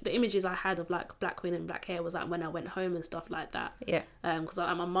the images I had of like black women and black hair was like when I went home and stuff like that. Because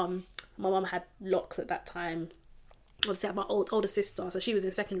like my mum had locks at that time. Obviously I had my older sister, so she was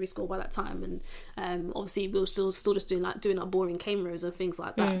in secondary school by that time, and obviously we were still just doing our boring cane rows and things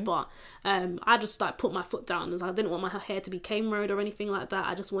like that. But I just like put my foot down, as I didn't want my hair to be cane rowed or anything like that.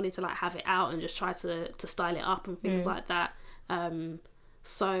 I just wanted to like have it out and just try to style it up and things like that.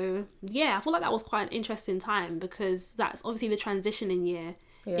 So yeah, I feel like that was quite an interesting time, because that's obviously the transitioning year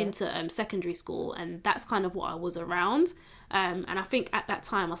into secondary school, and that's kind of what I was around. And I think at that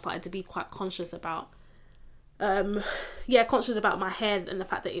time I started to be quite conscious about conscious about my hair and the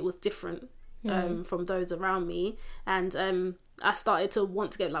fact that it was different from those around me. And I started to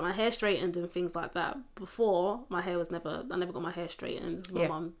want to get like my hair straightened and things like that. Before, I never got my hair straightened with my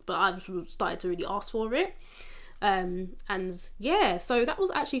mum, but I started to really ask for it. So that was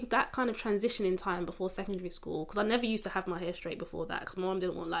actually that kind of transition in time before secondary school, because I never used to have my hair straight before that, because my mum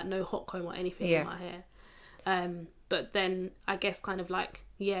didn't want like no hot comb or anything in my hair. But then I guess kind of like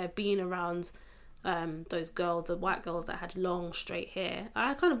being around those girls, the white girls that had long straight hair,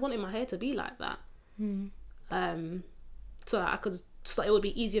 I kind of wanted my hair to be like that. So it would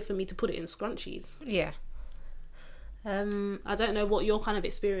be easier for me to put it in scrunchies. I don't know what your kind of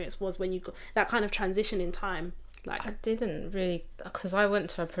experience was when you got that kind of transition in time. Like, I didn't really, because I went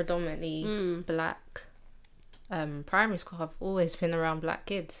to a predominantly black primary school. I've always been around black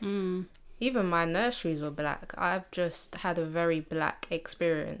kids. Even my nurseries were black. I've just had a very black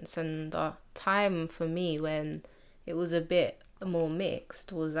experience, and the time for me when it was a bit more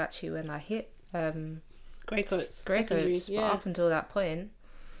mixed was actually when I hit grey coats. But up until that point,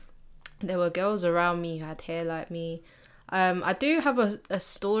 there were girls around me who had hair like me. I do have a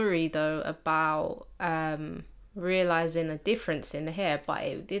story though about realizing a difference in the hair, but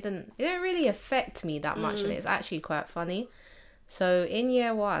it didn't really affect me that much, and it's actually quite funny. So in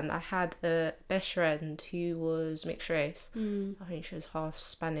year 1, I had a best friend who was mixed race. I think she was half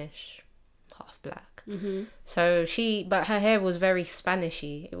Spanish, half black. So but her hair was very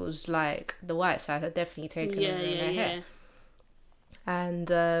Spanishy. It was like the white side had definitely taken over in her hair.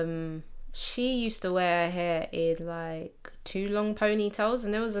 And she used to wear her hair in like 2 long ponytails,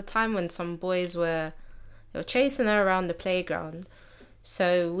 and there was a time when some boys were chasing her around the playground.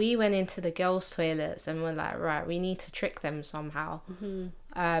 So we went into the girls' toilets and we're like, right, we need to trick them somehow.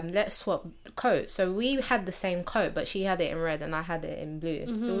 Let's swap coats. So we had the same coat, but she had it in red and I had it in blue.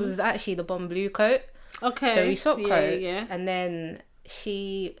 It was actually the bomb blue coat. Okay. So we swapped coats, and then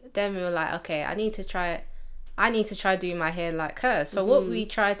we were like, okay, I need to try doing my hair like her. So what we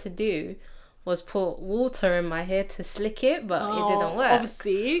tried to do was put water in my hair to slick it, but it didn't work.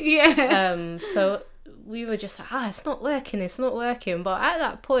 Obviously, so we were just like, it's not working. But at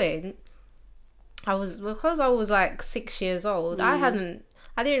that point, because I was like 6 years old, I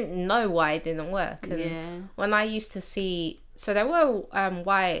didn't know why it didn't work. And when I used to see, so there were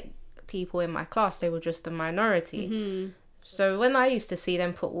white people in my class, they were just a minority. So when I used to see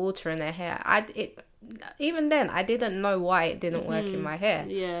them put water in their hair, even then I didn't know why it didn't work in my hair.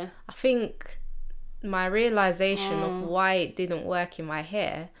 I think my realization of why it didn't work in my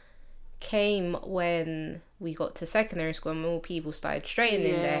hair came when we got to secondary school and more people started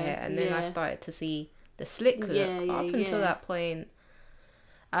straightening their hair, and then I started to see the slick look. Up until that point,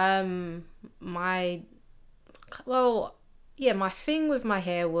 my thing with my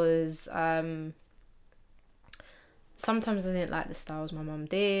hair was sometimes I didn't like the styles my mum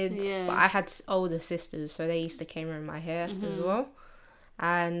did, but I had older sisters, so they used to camera in my hair as well,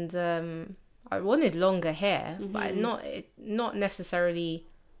 and I wanted longer hair, but not necessarily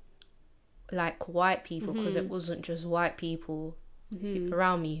like white people, because it wasn't just white people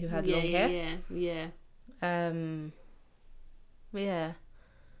around me who had long hair. I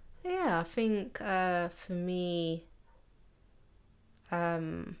think for me,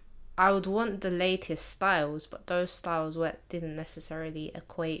 I would want the latest styles, but those styles didn't necessarily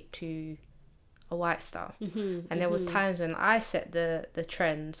equate to a white style. And there was times when I set the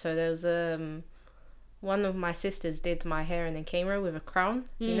trend. So there was one of my sisters did my hair in a camera with a crown.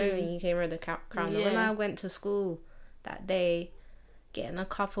 You know, when you camera the crown. And when I went to school that day, getting a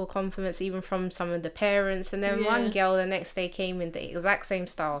couple compliments even from some of the parents, and then one girl the next day came in the exact same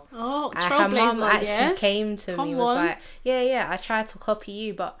style. And her mum actually came to me, was like, I tried to copy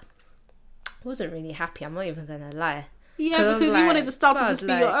you, but I wasn't really happy, I'm not even gonna lie. Because you wanted the style to just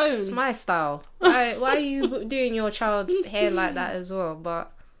be your own. It's my style. Why are you doing your child's hair like that as well?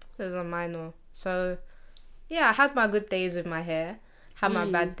 But there's a minor. So I had my good days with my hair, had my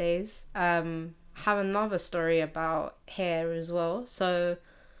bad days. Have another story about hair as well. So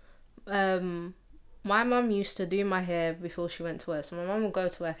my mum used to do my hair before she went to work. So my mum would go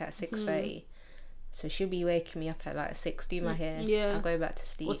to work at 6:30. So she'll be waking me up at like 6, do my hair. I'll go back to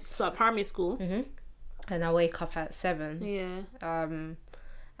sleep. What's like primary school? And I wake up at 7. And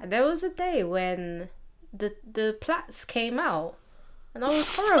there was a day when the plaits came out, and I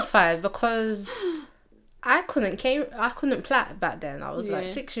was horrified because I couldn't plait back then. I was like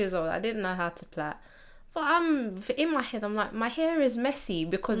 6 years old. I didn't know how to plait. But in my head, I'm like, my hair is messy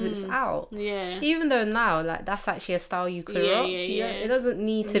because it's out. Yeah. Even though now, like, that's actually a style you could rock. Yeah. It doesn't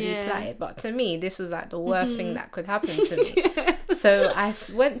need to be plaited. But to me, this was like the worst thing that could happen to me. So I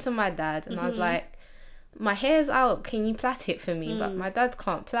went to my dad and I was like, my hair's out. Can you plait it for me? But my dad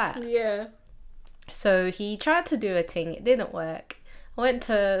can't plait. Yeah. So he tried to do a thing. It didn't work. I went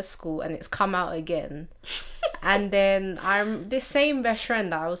to school and it's come out again. And then this same best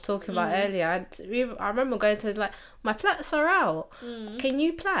friend that I was talking about earlier, I remember going to like, my plaits are out. Can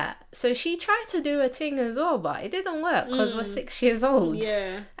you plait? So she tried to do a thing as well, but it didn't work because we're 6 years old.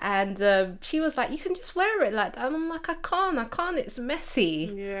 Yeah. And she was like, you can just wear it like that. And I'm like, I can't. It's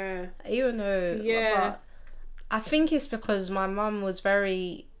messy. Yeah. Even though, but I think it's because my mum was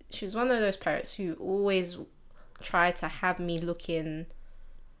she was one of those parents who always try to have me looking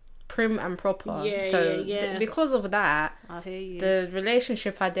prim and proper. Because of that, I hear you. The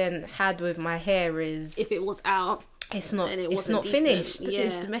relationship I then had with my hair is, if it was out, it's not finished.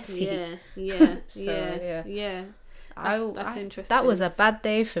 It's messy. That's interesting. That was a bad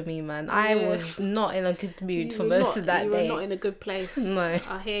day for me, man. I was not in a good mood for most of that day. You were not in a good place. No.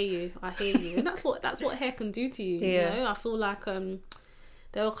 I hear you, and that's what hair can do to you. You know, I feel like there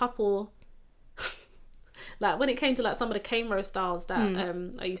were a couple. Like when it came to like some of the cane row styles that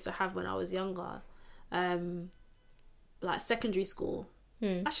I used to have when I was younger, like secondary school.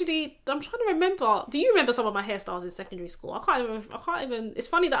 Actually, I'm trying to remember. Do you remember some of my hairstyles in secondary school? I can't even. It's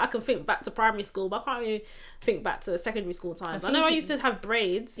funny that I can think back to primary school, but I can't even think back to secondary school times. I know I used to have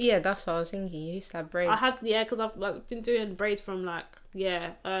braids. Yeah, that's what I was thinking. You used to have braids. I had, because I've like, been doing braids from like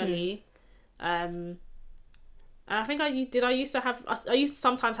early. And I think I used to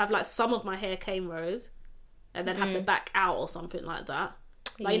sometimes have like some of my hair cane rows. And then have the back out or something like that.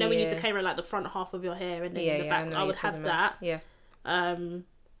 Like, you know, when you used to cane row like the front half of your hair and then the back, I would have that. Yeah. And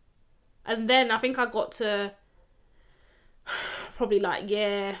then I think I got to probably like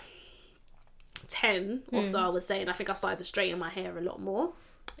year 10 or so, I would say. And I think I started to straighten my hair a lot more.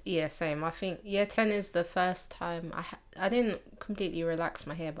 Yeah, same. I think year 10 is the first time I didn't completely relax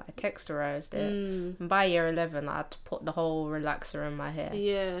my hair, but I texturized it. And by year 11, I'd put the whole relaxer in my hair.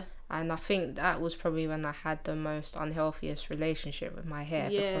 Yeah. And I think that was probably when I had the most unhealthiest relationship with my hair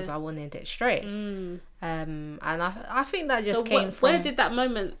because I wanted it straight. And I think that just came from... Where did that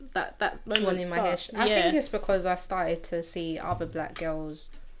moment wanting start? My hair I think it's because I started to see other black girls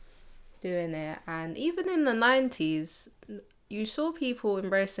doing it. And even in the 90s, you saw people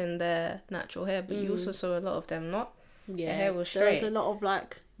embracing their natural hair, but you also saw a lot of them not. Yeah, their hair was straight. There was a lot of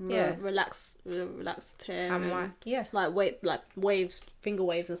like relaxed hair, and like waves, finger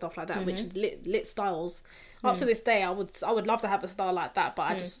waves and stuff like that, which lit styles. Up to this day, I would love to have a style like that,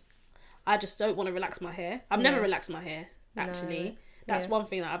 but I just don't want to relax my hair. I've never relaxed my hair actually. No. That's one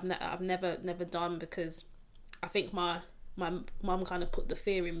thing that I've never done because I think my mum kind of put the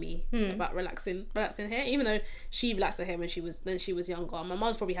fear in me about relaxing hair, even though she relaxed her hair when she was younger. My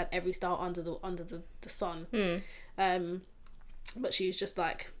mum's probably had every style under the sun, but she was just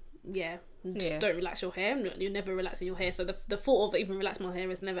like, don't relax your hair. You're never relaxing your hair. So the thought of even relaxing my hair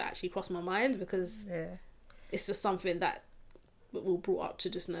has never actually crossed my mind because it's just something that we're brought up to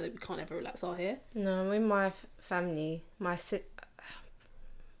just know that we can't ever relax our hair. No, in my family,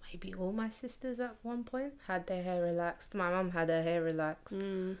 maybe all my sisters at one point had their hair relaxed. My mum had her hair relaxed.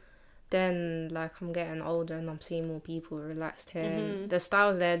 Then, like, I'm getting older and I'm seeing more people with relaxed hair. And the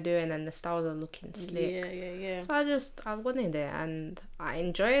styles they're doing and the styles are looking slick. Yeah. So I wanted it and I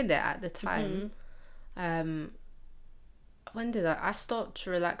enjoyed it at the time. When did I stopped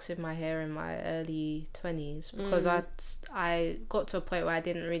relaxing my hair in my early 20s because I got to a point where I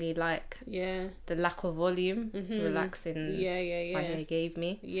didn't really like the lack of volume relaxing my hair gave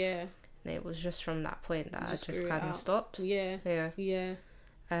me. Yeah. And it was just from that point that I just kind of stopped. Yeah. But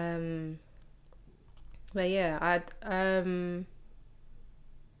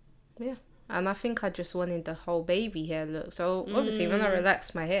and I think I just wanted the whole baby hair look. So obviously when I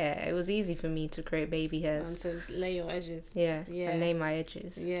relaxed my hair, it was easy for me to create baby hairs. And to lay your edges. Yeah. And lay my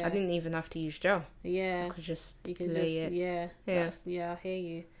edges. Yeah. I didn't even have to use gel. Yeah. I could just lay it. Yeah. I hear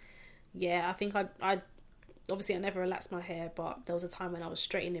you. Yeah, I think I obviously I never relaxed my hair, but there was a time when I was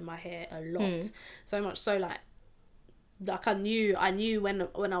straightening my hair a lot. So much so like I knew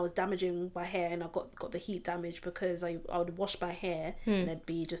when I was damaging my hair and I got the heat damage because I would wash my hair and there'd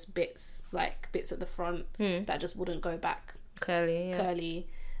be just bits at the front that just wouldn't go back curly.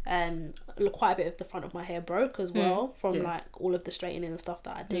 Quite a bit of the front of my hair broke as well from like all of the straightening and stuff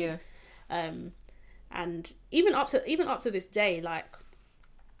that I did. And even up to this day, like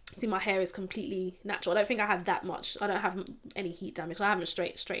see, my hair is completely natural. I don't think I have that much. I don't have any heat damage. I haven't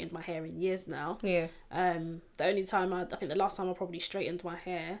straightened my hair in years now. Yeah. The only time I think the last time I probably straightened my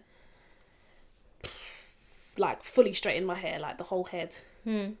hair, like fully straightened my hair, like the whole head,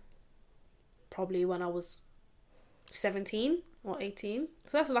 probably when I was 17 or 18.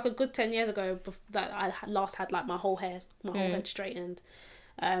 So that's like a good 10 years ago that I last had like my whole head straightened.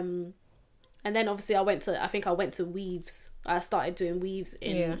 And then obviously I went to weaves. I started doing weaves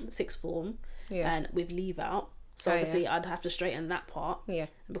in sixth form and with leave out. So obviously I'd have to straighten that part. Yeah.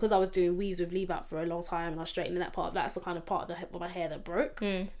 And because I was doing weaves with leave out for a long time and I was straightening that part, that's the kind of part of my hair that broke.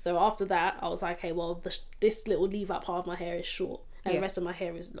 So after that, I was like, okay, well, this little leave out part of my hair is short. And the rest of my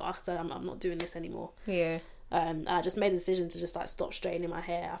hair is, like I said, I'm not doing this anymore. Yeah. I just made the decision to just like stop straightening my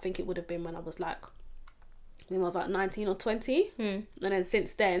hair. I think it would have been when I was like 19 or 20. And then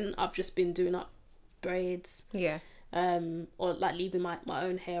since then, I've just been doing up braids. Yeah. Or like leaving my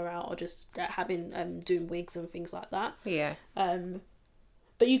own hair out, or just having doing wigs and things like that. Yeah.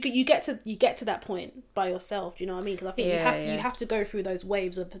 But you get to that point by yourself. Do you know what I mean? Because I think you have to go through those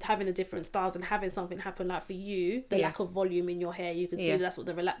waves of having the different styles and having something happen. Like for you, the lack of volume in your hair, you can see that's what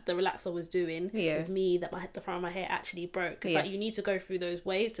the relaxer was doing. With me, that the front of my hair actually broke. Because like you need to go through those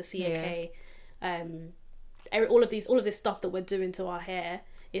waves to see all of this stuff that we're doing to our hair.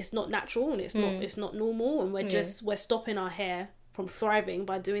 It's not natural and it's not normal, and we're stopping our hair from thriving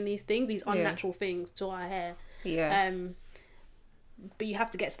by doing these unnatural things to our hair. Yeah. But you have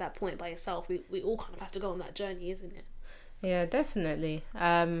to get to that point by yourself. We all kind of have to go on that journey, isn't it? Yeah, definitely.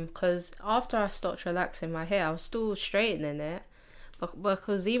 Because after I stopped relaxing my hair, I was still straightening it,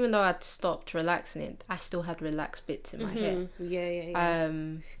 because even though I'd stopped relaxing it, I still had relaxed bits in my hair. Yeah.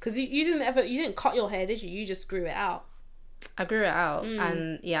 Because you didn't cut your hair, did you? You just grew it out. I grew it out,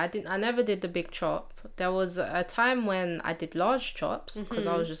 and I never did the big chop. There was a time when I did large chops because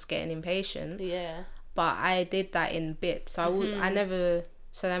I was just getting impatient. Yeah. But I did that in bits, so I never.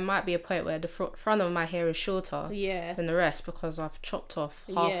 So there might be a point where the front of my hair is shorter than the rest because I've chopped off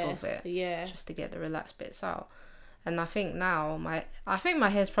half of it just to get the relaxed bits out. And I think now my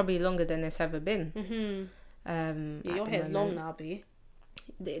hair's probably longer than it's ever been. Your hair's long now, B.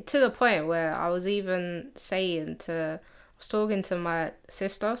 To the point where I was even saying I was talking to my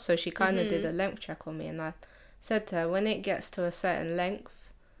sister, so she kind of did a length check on me, and I said to her, when it gets to a certain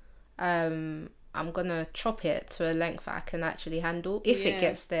length, I'm gonna chop it to a length that I can actually handle if it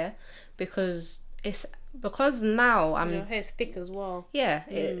gets there, because now your hair's thick as well. Yeah,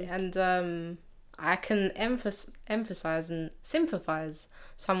 and I can emphasize and sympathize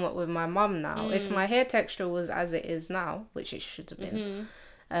somewhat with my mum now. If my hair texture was as it is now, which it should have been,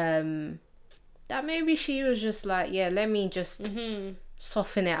 that maybe she was just like, let me just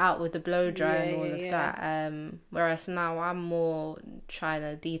soften it out with the blow dry and all of that. Whereas now I'm more trying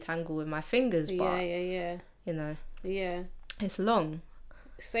to detangle with my fingers, but you know, it's long.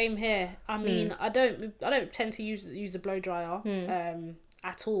 Same here. I mean, I don't tend to use the blow dryer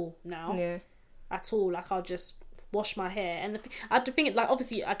at all now. Yeah. At all. Like I'll just wash my hair, and I think like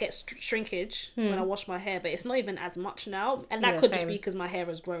obviously I get shrinkage when I wash my hair, but it's not even as much now, and that could just be because my hair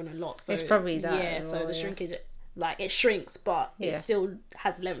has grown a lot. So it's probably that. So the shrinkage, like it shrinks, but it still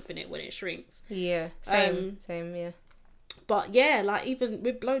has length in it when it shrinks. Yeah, same. Yeah. But yeah, like even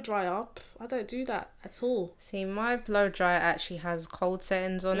with blow dryer, I don't do that at all. See, my blow dryer actually has cold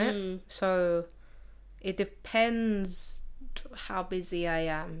settings on it, so it depends how busy I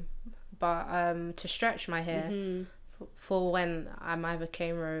am. But to stretch my hair for when I'm either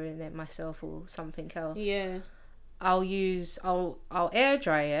cameraing it myself or something else, I'll air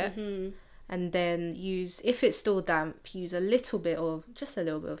dry it, and then if it's still damp, use just a little bit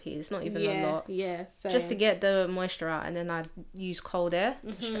of heat. It's not even a lot. Yeah, same. Just to get the moisture out, and then I use cold air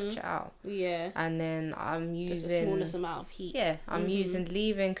to stretch it out. Yeah. And then I'm using just the smallest amount of heat. Yeah, I'm using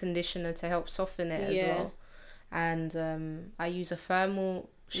leave-in conditioner to help soften it as well, and I use a thermal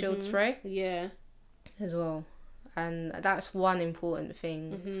shield spray as well, and that's one important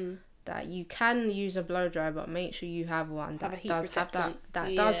thing, that you can use a blow dry, but make sure you have one that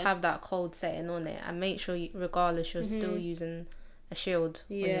does have that cold setting on it, and make sure you're still using a shield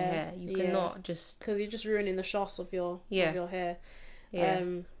on your hair. You cannot just, because you're just ruining the shafts of your hair.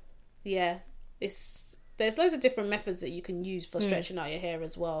 There's loads of different methods that you can use for stretching out your hair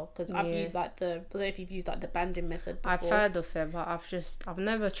as well. Because I've used I don't know if you've used like the banding method before. I've heard of it, but I've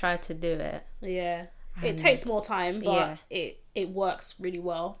never tried to do it. Yeah, it takes more time, but it works really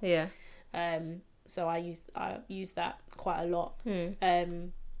well. Yeah. So I use that quite a lot.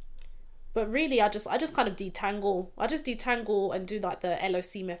 But really, I just kind of detangle. I just detangle and do like the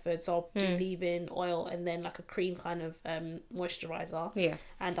LOC method. So I'll do leave-in oil and then like a cream kind of moisturizer. Yeah.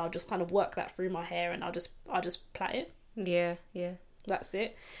 And I'll just kind of work that through my hair, and I'll just plait it. Yeah. That's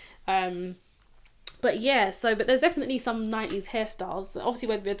it. But yeah, but there's definitely some 90s hairstyles. Obviously,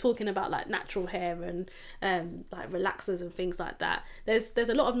 when we're talking about like natural hair and like relaxers and things like that, there's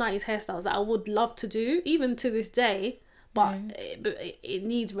a lot of 90s hairstyles that I would love to do, even to this day. But it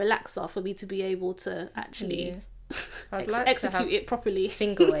needs relaxer for me to be able to actually execute it properly.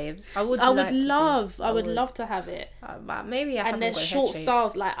 Finger waves. I would love to have it. But maybe I haven't. And there's short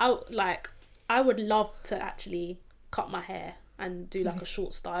styles I would love to actually cut my hair and do like a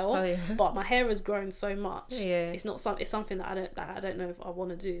short style. Oh, yeah. But my hair has grown so much. Yeah. It's something that I don't know if I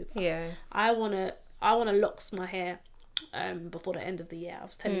want to do. Yeah. I wanna locks my hair before the end of the year. I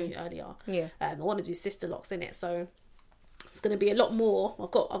was telling you earlier. Yeah. I want to do sister locks in it, so it's going to be a lot more.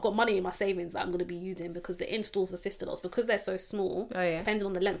 I've got money in my savings that I'm going to be using, because the install for sister locks, because they're so small, depending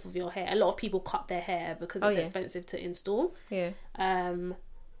on the length of your hair, a lot of people cut their hair because it's expensive to install. Yeah.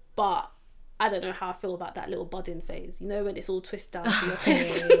 But I don't know how I feel about that little budding phase, you know, when it's all twisted down to your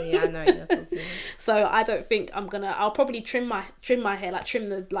head. Yeah, I know what you're talking about. So I don't think I'll probably trim my hair, like trim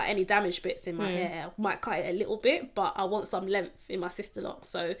the like any damaged bits in my hair. I might cut it a little bit, but I want some length in my sister lock.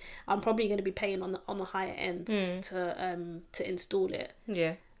 So I'm probably going to be paying on the higher end to install it.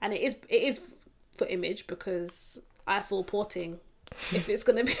 Yeah. And it is for image, because I feel porting if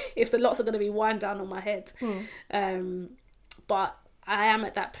the locks are gonna be wind down on my head. But I am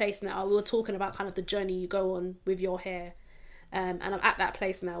at that place now. We were talking about kind of the journey you go on with your hair, and I'm at that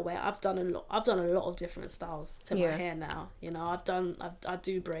place now where I've done a lot of different styles to my hair now. You know, I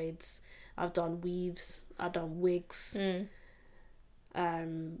do braids, I've done weaves, I've done wigs. You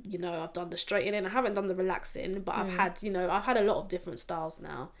know, I've done the straightening. I haven't done the relaxing, but I've had a lot of different styles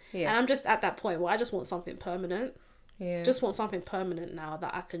now. Yeah. And I'm just at that point where I just want something permanent. Yeah. Just want something permanent now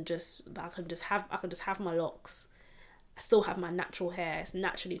that I can just have my locks. I still have my natural hair. It's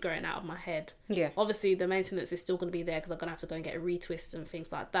naturally growing out of my head. Yeah. Obviously, the maintenance is still going to be there, because I'm going to have to go and get a retwist and things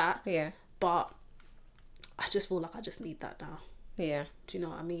like that. Yeah. But I just feel like I just need that now. Yeah. Do you know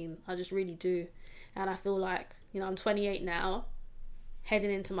what I mean? I just really do. And I feel like, you know, I'm 28 now,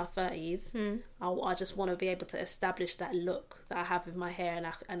 heading into my 30s. I just want to be able to establish that look that I have with my hair,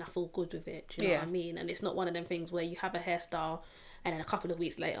 and I feel good with it. Do you know what I mean? And it's not one of them things where you have a hairstyle and then a couple of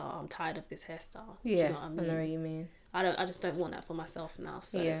weeks later, I'm tired of this hairstyle. Yeah, do you know what I mean? I know what you mean. I just don't want that for myself now.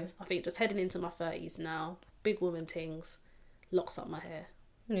 So I think just heading into my 30s now, big woman things, locks up my hair.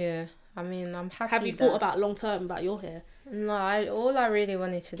 Yeah, I mean, I'm happy. Have you thought about long term about your hair? No, all I really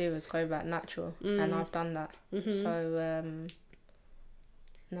wanted to do was go back natural, and I've done that. So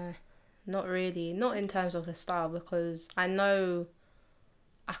no, not really, not in terms of a style, because I know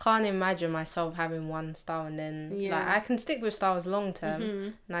I can't imagine myself having one style and then like I can stick with styles long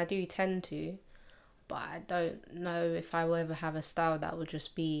term, and I do tend to. But I don't know if I will ever have a style that will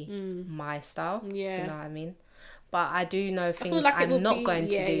just be my style. Yeah. If you know what I mean? But I do know things like I'm not going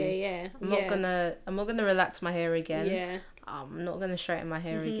to do. I'm not gonna relax my hair again. Yeah. I'm not gonna straighten my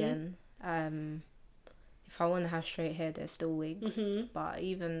hair again. If I want to have straight hair, there's still wigs. But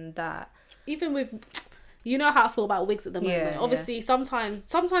even with, you know how I feel about wigs at the moment. Obviously, sometimes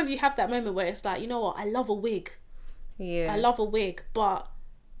you have that moment where it's like, you know what, I love a wig. Yeah. I love a wig, but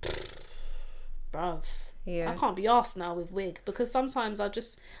bruv, I can't be arsed now with wig, because sometimes I'm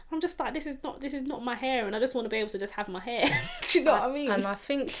just like, this is not my hair, and I just want to be able to just have my hair. Do you know what I mean? And I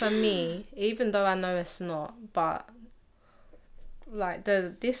think for me, even though I know it's not, but like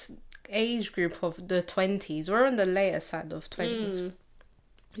this age group of the 20s, we're on the later side of 20s.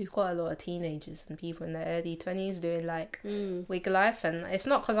 We've got a lot of teenagers and people in their early 20s doing like wig life, and it's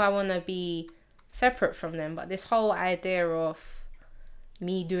not because I want to be separate from them, but this whole idea of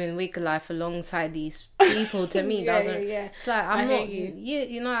me doing wig life alongside these people, to me doesn't. It's like I'm not.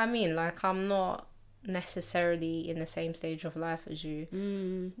 You know what I mean? Like, I'm not necessarily in the same stage of life as you.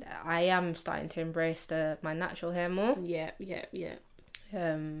 I am starting to embrace my natural hair more. Yeah.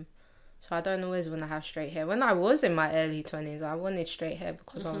 So I don't always want to have straight hair. When I was in my early 20s, I wanted straight hair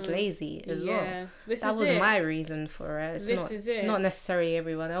because I was lazy as well. That was my reason for it. It's not necessarily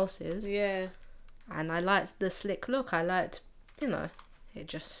everyone else's. Yeah. And I liked the slick look. I liked, you know, it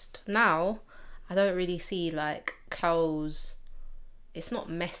just, now I don't really see like curls. It's not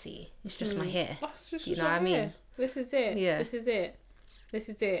messy. It's just my hair. You know what I mean? This is it. Yeah. This is it.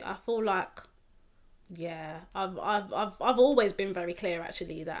 I feel like, I've always been very clear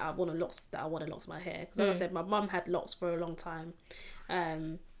actually that I want to lock my hair, because like I said, my mum had locks for a long time,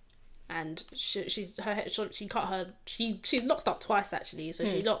 and she's locked up twice actually. So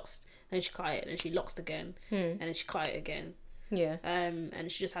she locks and she cut it, and she loxed again, and then she cut it again. Yeah. And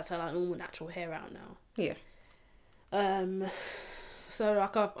she just has her like normal natural hair out now. Yeah. So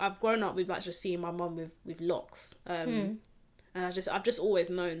like I've grown up with like just seeing my mum with locks. And I've just always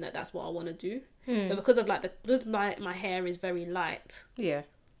known that that's what I want to do. But because of like because my hair is very light. Yeah.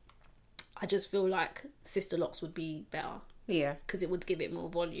 I just feel like sister locks would be better. Yeah. Because it would give it more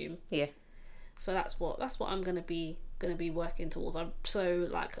volume. Yeah. So that's what I'm gonna be working towards. So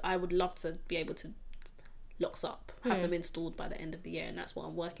like I would love to be able to locks up, have them installed by the end of the year, and that's what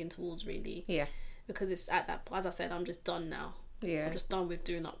I'm working towards really. Yeah. Because it's at that, as I said, I'm just done now. Yeah. I'm just done with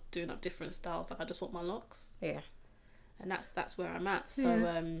doing up different styles. Like I just want my locks. Yeah. And that's where I'm at.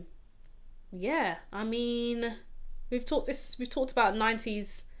 So yeah. I mean, we've talked about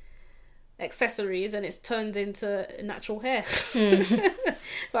 90s accessories, and it's turned into natural hair.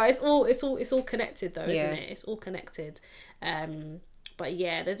 But it's all connected though, isn't it? It's all connected. But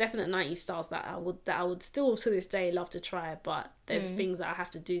yeah, there's definitely 90s styles that I would still to this day love to try, but there's things that I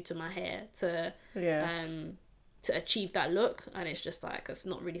have to do to my hair to achieve that look, and it's just like it's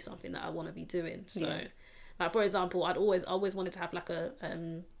not really something that I want to be doing. So like for example, I always wanted to have like a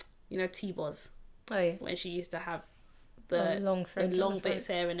T-Boz. Oh yeah. When she used to have the long bits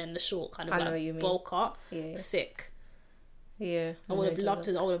hair and then the short kind of like bowl cut. Yeah. Sick. Yeah. I would have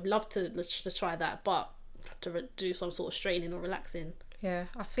loved to try that, but to do some sort of straightening or relaxing. Yeah,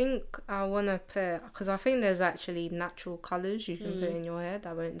 I think I want to put, because I think there's actually natural colours you can put in your hair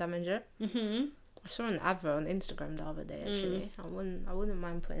that won't damage it. I saw an advert on Instagram the other day actually. I wouldn't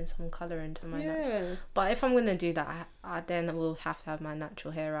mind putting some colour into my natural. But if I'm gonna do that, I then will have to have my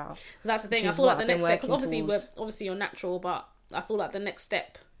natural hair out. That's the thing. I feel like the next step, because obviously you're natural, but I feel like the next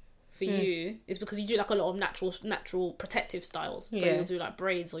step for you is because you do like a lot of natural protective styles. So you'll do like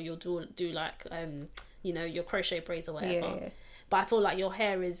braids, or you'll do like your crochet braids or whatever. Yeah. But I feel like your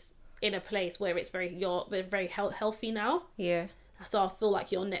hair is in a place where you're very healthy now. Yeah. So I feel like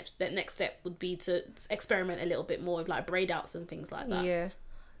that next step would be to experiment a little bit more with like braid outs and things like that. Yeah.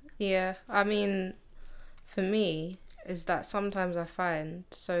 Yeah. I mean, for me, is that sometimes I find,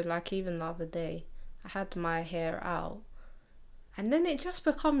 so like even the other day, I had my hair out, and then it just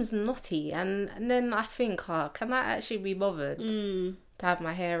becomes knotty, and then I think, can I actually be bothered to have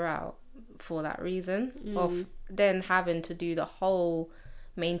my hair out for that reason of then having to do the whole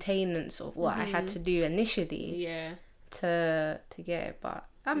maintenance of what I had to do initially to get it. But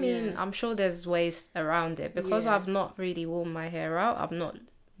I mean, I'm sure there's ways around it, because I've not really worn my hair out. I've not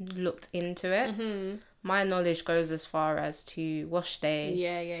looked into it. My knowledge goes as far as to wash day.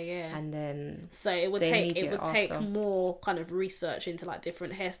 Yeah. And then so it would take more kind of research into like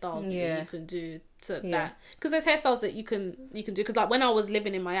different hairstyles that you can do to that, because there's hairstyles that you can do, because like when I was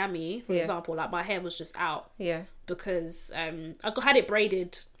living in Miami, for example, like my hair was just out because I had it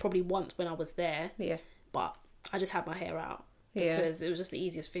braided probably once when I was there, but I just had my hair out because it was just the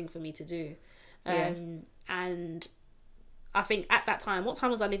easiest thing for me to do. And I think at that time, what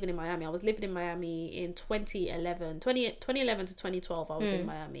time was I living in Miami? I was living in Miami in 2011 to 2012. I was in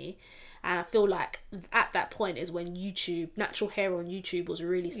Miami, and I feel like at that point is when natural hair on YouTube was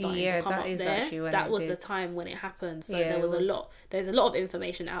really starting to come up there. That was the time when it happened. So there's a lot of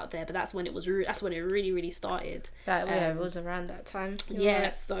information out there, but that's when it really, really started. It was around that time.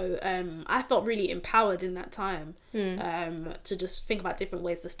 Right. So I felt really empowered in that time to just think about different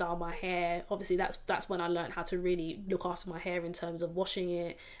ways to style my hair. Obviously that's when I learned how to really look after my hair in terms of washing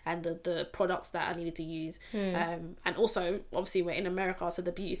it and the products that I needed to use. And also obviously we're in America, so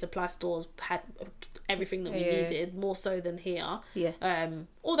the beauty supply stores had everything that we needed, more so than here.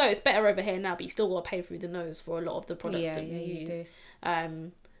 Although it's better over here now, but you still got to pay through the nose for a lot of the products that you use.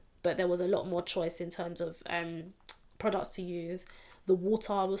 But there was a lot more choice in terms of products to use. The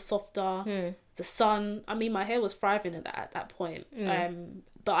water was softer. The sun, I mean, my hair was thriving at that point.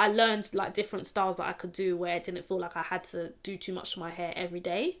 But I learned like different styles that I could do where it didn't feel like I had to do too much to my hair every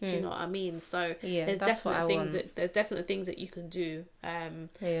day. Do you know what I mean? So there's definitely things that you can do.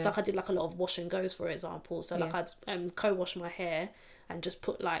 So like I did like a lot of wash and goes, for example. So like I'd co-wash my hair and just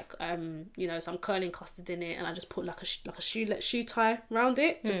put like some curling custard in it, and I just put like a shoe tie around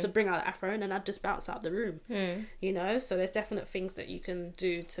it just to bring out the afro, and then I'd just bounce out the room. So there's definite things that you can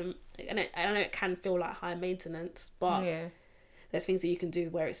do I know it can feel like high maintenance, but there's things that you can do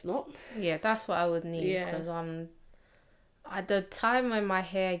where it's not. Yeah, that's what I would need, because at the time when my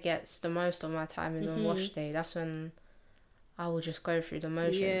hair gets the most of my time is on wash day. That's when I will just go through the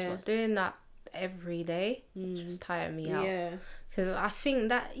motions. But doing that every day just tire me out. Because I think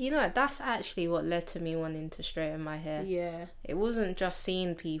that, you know, that's actually what led to me wanting to straighten my hair. Yeah. It wasn't just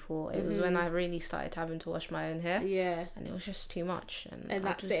seeing people. It was when I really started having to wash my own hair. Yeah. And it was just too much. And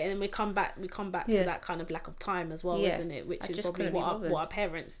that's it. And we come back to that kind of lack of time as well, isn't it? Which is probably what our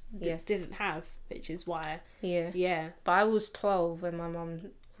parents didn't have, which is why. Yeah. Yeah. But I was 12 when my mum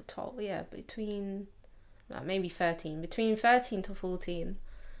told, between, maybe 13. Between 13 to 14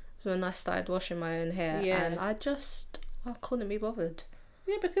 was when I started washing my own hair. Yeah. And I couldn't be bothered.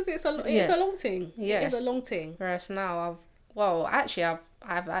 Yeah, because it's a long thing. Yeah, it's a long thing. Whereas now I've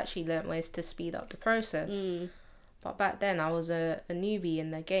actually learnt ways to speed up the process. But back then I was a newbie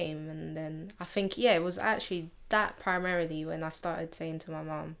in the game, and then I think it was actually that primarily when I started saying to my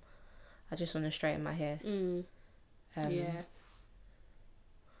mum, I just want to straighten my hair. Yeah.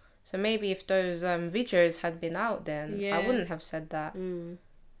 So maybe if those videos had been out then, I wouldn't have said that.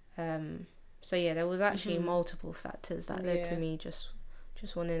 So yeah, there was actually multiple factors that led to me just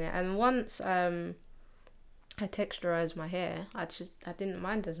wanting it. And once I texturized my hair, I didn't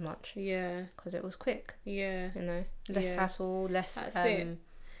mind as much. Yeah. Because it was quick. Yeah. You know, less hassle, less That's it.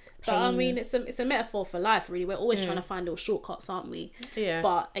 But I mean, it's a metaphor for life, really. We're always trying to find little shortcuts, aren't we? Yeah.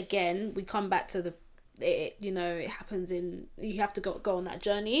 But again, we come back to it happens you have to go on that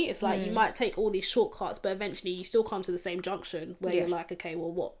journey. It's like you might take all these shortcuts, but eventually you still come to the same junction where you're like, okay,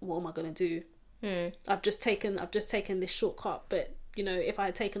 well, what am I gonna do? I've just taken this shortcut, but you know, if I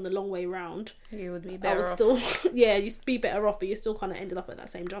had taken the long way round, you would be better off. Still you'd be better off, but you still kind of ended up at that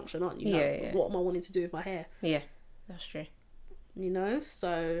same junction, aren't you? Yeah. What am I wanting to do with my hair? Yeah, that's true. You know,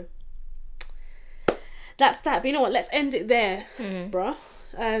 so that's that. But you know what? Let's end it there, bruh.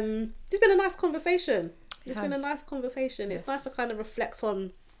 It's been a nice conversation. It's nice to kind of reflect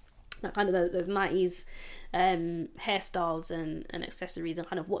on that kind of those 90s hairstyles and accessories and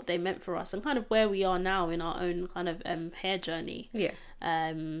kind of what they meant for us and kind of where we are now in our own kind of hair journey. Yeah.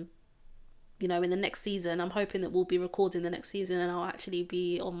 You know, in the next season, I'm hoping that we'll be recording the next season and I'll actually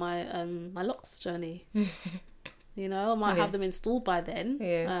be on my my locks journey. You know, I might have them installed by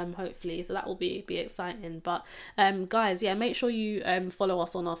then, hopefully. So that will be exciting. But guys, make sure you follow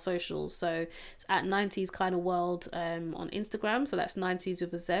us on our socials. So it's at 90s Kind of World on Instagram. So that's 90s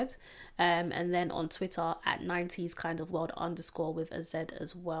with a Z. And then on Twitter at 90s Kind of World _ with a Z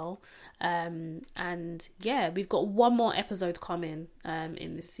as well. And yeah, we've got one more episode coming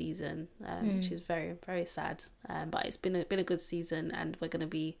in this season, which is very, very sad. But it's been a good season, and we're going to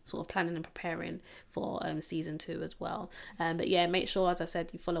be sort of planning and preparing for season 2 as well. But yeah, make sure, as I said,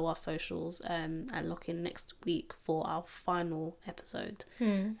 you follow our socials and lock in next week for our final episode.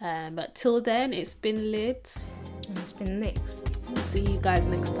 But till then, it's been Lid. And it's been Nix. We'll see you guys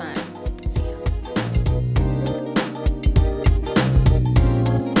next time. See ya.